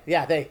slaves.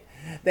 Yeah, they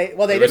didn't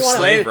want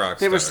to.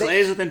 They were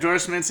slaves with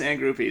endorsements and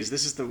groupies.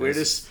 This is the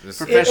weirdest It was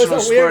professional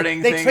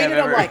sporting they thing treated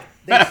I've ever.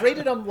 They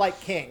treated them like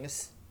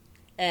kings.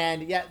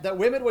 And yet the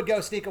women would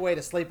go sneak away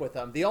to sleep with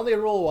them. The only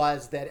rule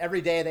was that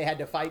every day they had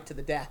to fight to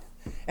the death.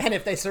 And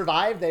if they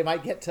survived, they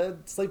might get to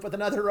sleep with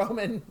another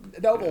Roman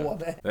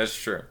noblewoman. That's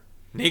true.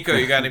 Nico,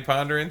 you got any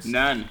ponderings?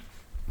 None.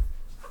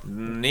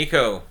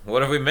 Nico,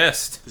 what have we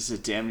missed? This is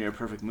a damn near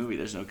perfect movie.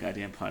 There's no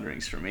goddamn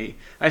ponderings for me.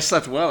 I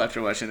slept well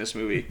after watching this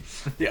movie.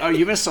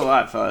 You missed a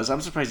lot, fellas.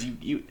 I'm surprised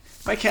you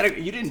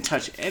didn't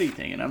touch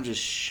anything, and I'm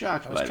just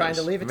shocked by this. I was trying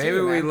to leave it to you,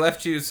 Maybe we man.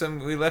 left you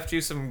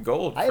some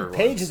gold. I have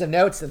pages of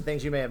notes and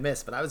things you may have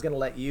missed, but I was going to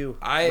let you.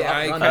 You're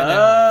gonna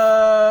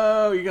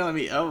let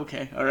me. Oh,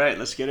 okay. All right,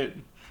 let's get it.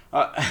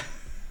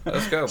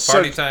 Let's go.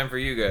 Party time for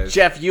you guys.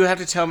 Jeff, you have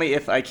to tell me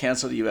if I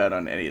canceled you out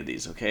on any of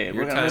these, okay? Your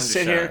We're time gonna to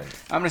sit shine. here.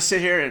 I'm gonna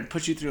sit here and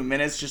put you through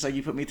minutes, just like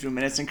you put me through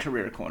minutes in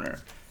Career Corner.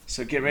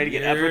 So get ready to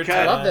get Your uppercut.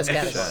 I love this and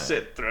kind of just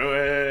sit through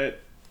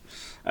it.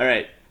 All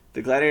right,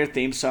 the Gladiator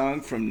theme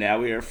song from Now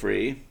We Are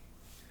Free,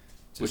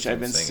 which I've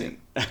been singing.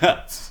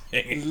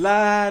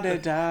 La da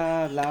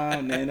da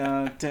la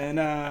na da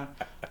na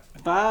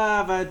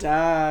ba va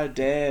da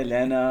de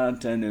la na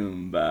da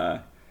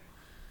numba.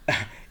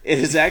 It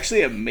is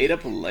actually a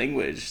made-up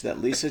language that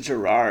Lisa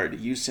Gerrard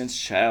used since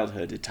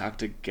childhood to talk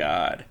to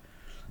God.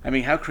 I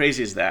mean, how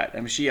crazy is that? I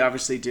mean, she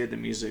obviously did the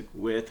music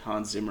with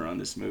Hans Zimmer on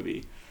this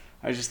movie.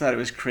 I just thought it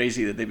was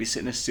crazy that they'd be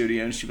sitting in a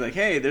studio and she'd be like,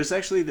 hey, there's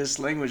actually this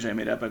language I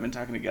made up. I've been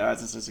talking to God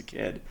since I was a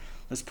kid.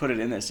 Let's put it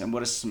in this. And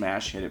what a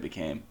smash hit it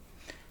became.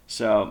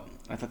 So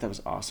I thought that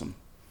was awesome.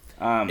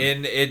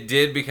 And it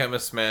did become a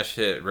smash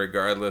hit,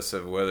 regardless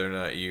of whether or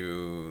not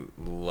you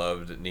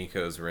loved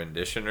Nico's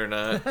rendition or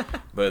not.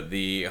 But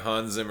the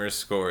Hans Zimmer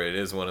score, it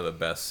is one of the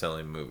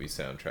best-selling movie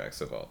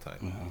soundtracks of all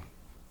time.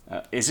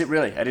 Is it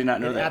really? I did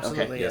not know It that.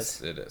 absolutely Okay. is.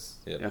 Yes, it is.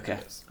 It Okay.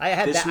 is. I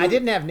had This that. I movie-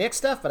 didn't have Nick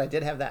stuff, but I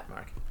did have that,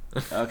 Mark.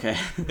 Okay.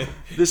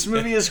 This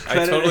movie is I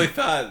credited... totally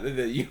thought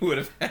that you would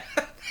have had.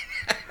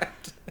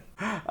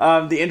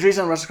 The injuries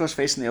on Russell Crowe's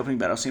face in the opening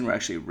battle scene were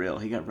actually real.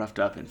 He got roughed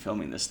up in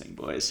filming this thing,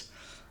 boys.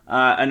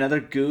 Another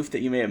goof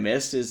that you may have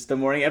missed is the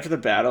morning after the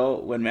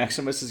battle, when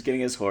Maximus is getting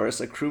his horse,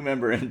 a crew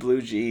member in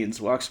blue jeans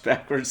walks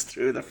backwards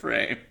through the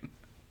frame.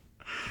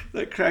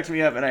 that cracked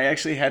me up, and I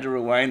actually had to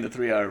rewind the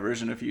 3-hour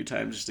version a few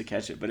times just to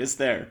catch it, but it's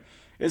there.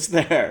 It's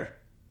there.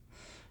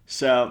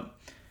 So,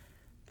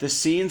 the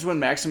scenes when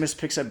Maximus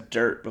picks up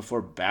dirt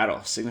before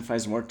battle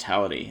signifies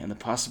mortality and the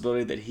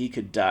possibility that he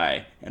could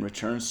die and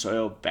return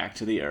soil back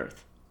to the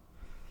earth.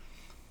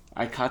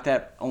 I caught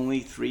that only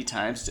 3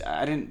 times.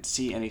 I didn't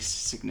see any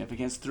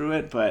significance through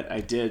it, but I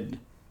did,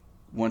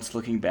 once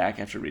looking back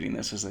after reading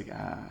this, I was like,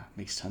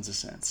 makes tons of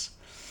sense.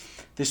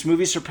 This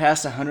movie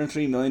surpassed a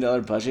 $103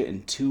 million budget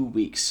in 2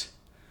 weeks,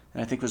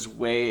 and I think was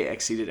way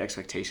exceeded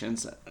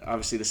expectations.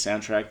 Obviously, the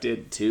soundtrack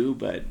did too,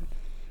 but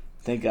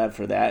thank God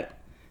for that.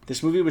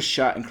 This movie was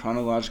shot in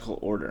chronological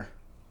order.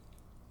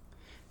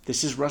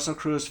 This is Russell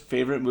Crowe's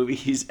favorite movie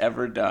he's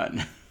ever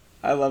done.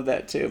 I love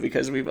that too,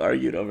 because we've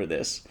argued over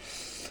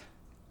this.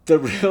 The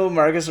real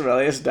Marcus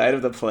Aurelius died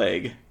of the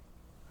plague.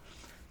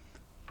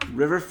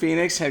 River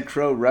Phoenix had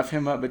Crowe rough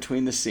him up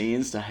between the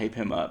scenes to hype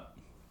him up.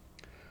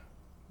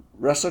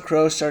 Russell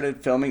Crowe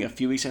started filming a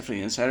few weeks after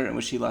The Insider, in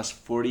which he lost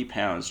 40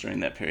 pounds during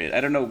that period. I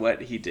don't know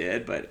what he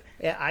did, but...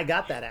 Yeah, I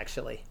got that,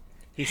 actually.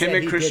 He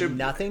said he did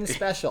nothing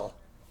special.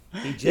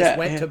 He just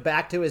went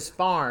back to his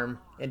farm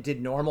and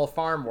did normal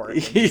farm work.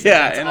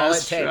 Yeah, in all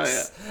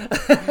Australia.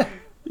 It takes.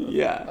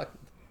 Yeah.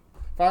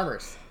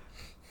 Farmers.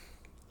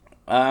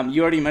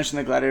 You already mentioned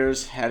the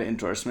Gladiators had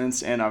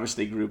endorsements and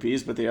obviously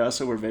groupies, but they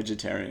also were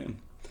vegetarian.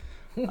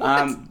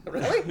 What?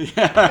 Really?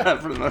 Yeah,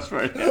 for the most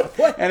part.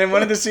 Yeah. And in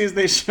one of the scenes,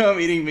 they show him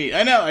eating meat.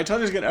 I know. I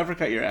told you I was going to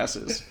uppercut your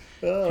asses.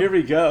 Oh. Here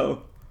we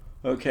go.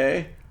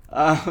 Okay.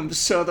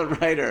 So the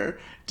writer,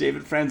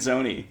 David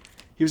Franzoni,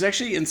 he was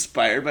actually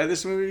inspired by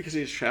this movie because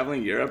he was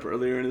traveling Europe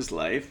earlier in his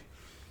life.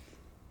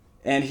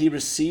 And he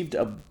received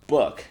a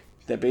book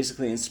that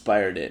basically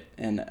inspired it.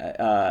 And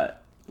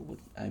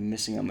I'm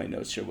missing on my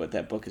notes here what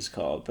that book is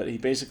called. But he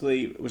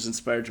basically was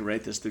inspired to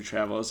write this through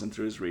travels and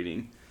through his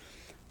reading.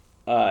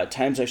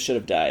 Times I Should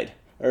Have Died.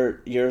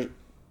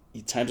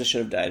 Times I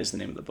Should Have Died is the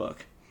name of the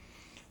book.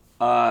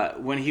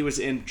 When he was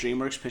in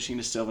DreamWorks pitching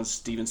to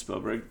Steven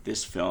Spielberg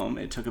this film,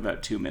 it took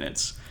about 2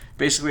 minutes.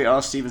 Basically,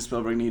 all Steven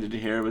Spielberg needed to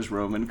hear was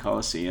Roman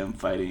Colosseum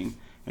fighting. And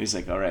he's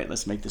like, all right,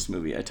 let's make this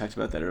movie. I talked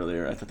about that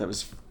earlier. I thought that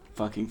was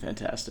fucking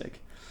fantastic.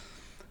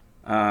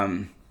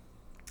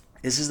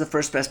 This is the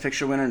first Best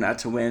Picture winner not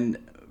to win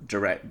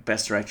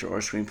Best Director or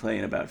Screenplay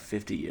in about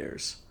 50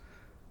 years.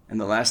 And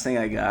the last thing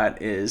I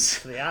got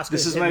is... The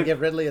Oscars didn't give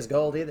Ridley his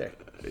gold either.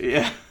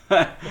 Yeah.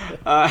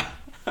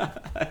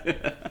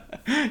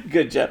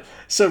 Good job.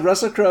 So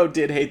Russell Crowe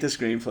did hate the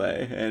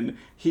screenplay, and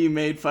he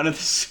made fun of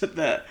this.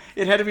 That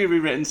it had to be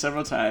rewritten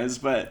several times,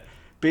 but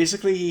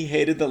basically he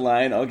hated the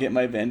line, "I'll get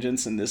my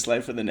vengeance in this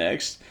life or the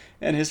next."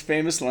 And his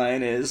famous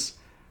line is,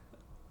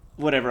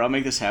 "Whatever, I'll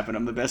make this happen.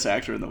 I'm the best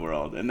actor in the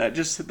world." And that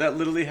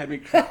literally had me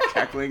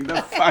cackling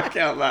the fuck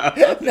out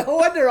loud. No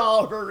wonder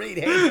Oliver Reed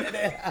hated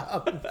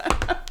him.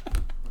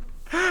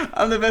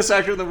 I'm the best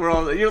actor in the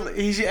world.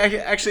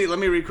 Actually, let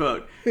me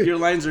requote. Your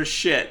lines are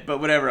shit, but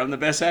whatever. I'm the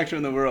best actor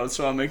in the world,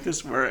 so I'll make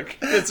this work.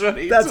 That's what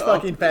he That's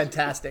told. fucking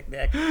fantastic,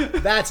 Nick.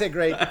 That's a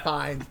great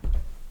find.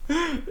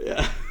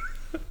 Yeah.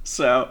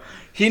 So,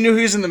 he knew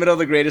he was in the middle of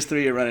the greatest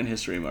 3-year run in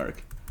history,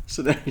 Mark.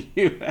 So there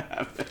you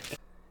have it.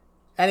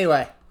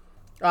 Anyway,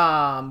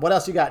 what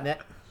else you got,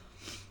 Nick?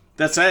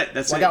 That's it.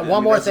 I got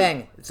one more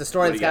thing. It's a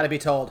story that's got to be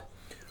told.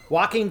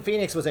 Joaquin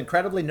Phoenix was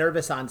incredibly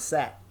nervous on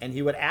set, and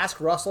he would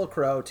ask Russell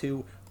Crowe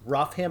to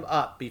rough him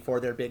up before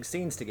their big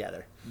scenes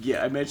together.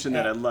 Yeah, I mentioned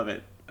that. I love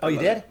it. You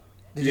did?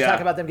 Did you talk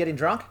about them getting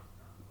drunk?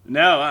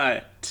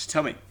 No,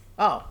 tell me.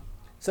 Oh,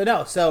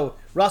 so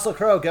Russell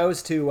Crowe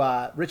goes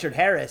to Richard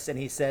Harris, and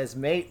he says,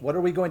 "Mate, what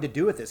are we going to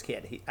do with this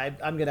kid?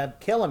 I'm going to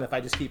kill him if I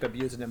just keep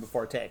abusing him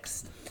before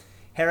takes."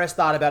 Harris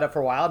thought about it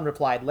for a while and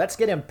replied, "Let's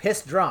get him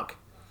pissed drunk."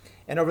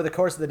 And over the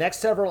course of the next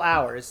several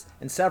hours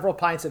and several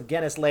pints of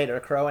Guinness later,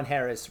 Crowe and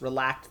Harris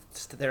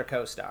relaxed their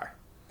co-star.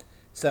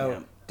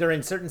 So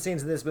during certain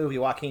scenes in this movie,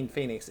 Joaquin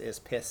Phoenix is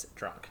piss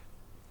drunk.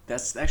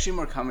 That's actually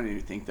more common than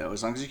you think, though.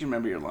 As long as you can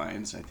remember your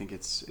lines, I think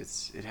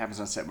it happens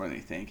on set more than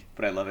you think.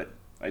 But I love it.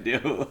 I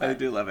do. I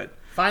do love it.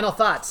 Final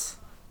thoughts.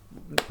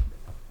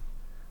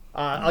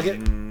 I'll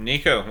get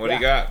Nico. What do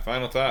you got?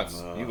 Final thoughts.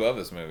 You love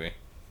this movie.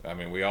 I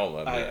mean, we all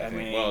love it. I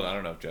think. Well, I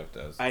don't know if Jeff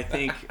does. I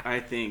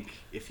think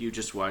if you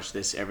just watch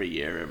this every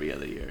year, every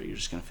other year, you're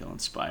just gonna feel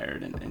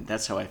inspired, and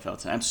that's how I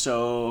felt. And I'm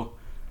so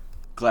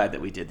glad that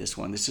we did this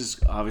one. This is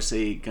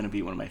obviously gonna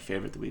be one of my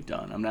favorite that we've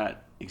done. I'm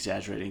not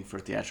exaggerating for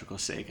theatrical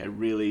sake. I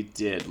really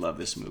did love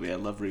this movie. I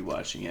love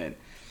rewatching it.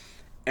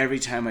 Every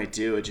time I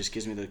do, it just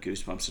gives me the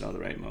goosebumps in all the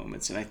right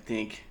moments. And I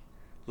think,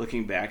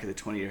 looking back at the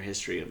 20-year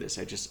history of this,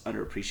 I just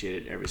underappreciate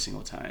it every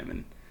single time.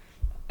 And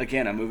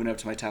again, I'm moving up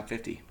to my top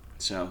 50.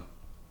 So.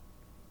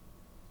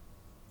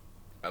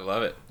 I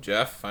love it.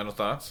 Jeff, final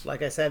thoughts?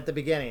 Like I said at the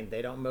beginning,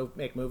 they don't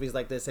make movies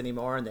like this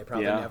anymore, and they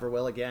probably never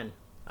will again.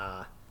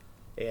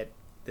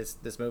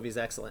 This movie's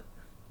excellent.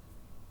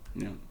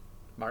 Yeah.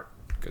 Mark?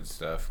 Good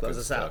stuff. Close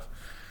us out.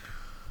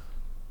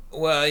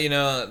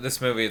 Well,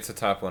 this movie, it's a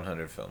top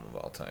 100 film of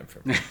all time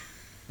for me.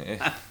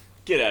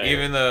 Get out of here.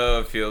 Even though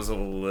it feels a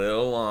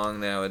little long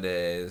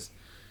nowadays,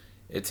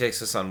 It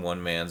takes us on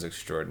one man's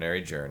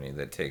extraordinary journey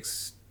that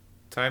takes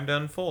time to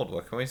unfold.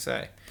 What can we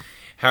say?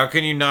 How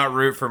can you not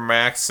root for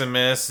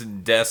Maximus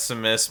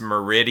Decimus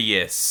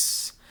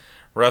Meridius?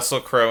 Russell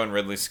Crowe and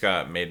Ridley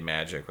Scott made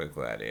magic with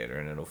Gladiator,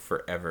 and it'll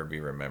forever be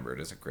remembered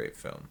as a great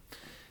film.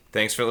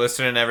 Thanks for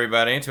listening,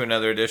 everybody, to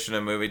another edition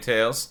of Movie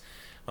Tales.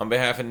 On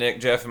behalf of Nick,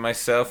 Jeff, and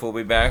myself, we'll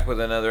be back with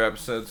another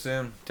episode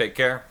soon. Take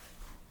care.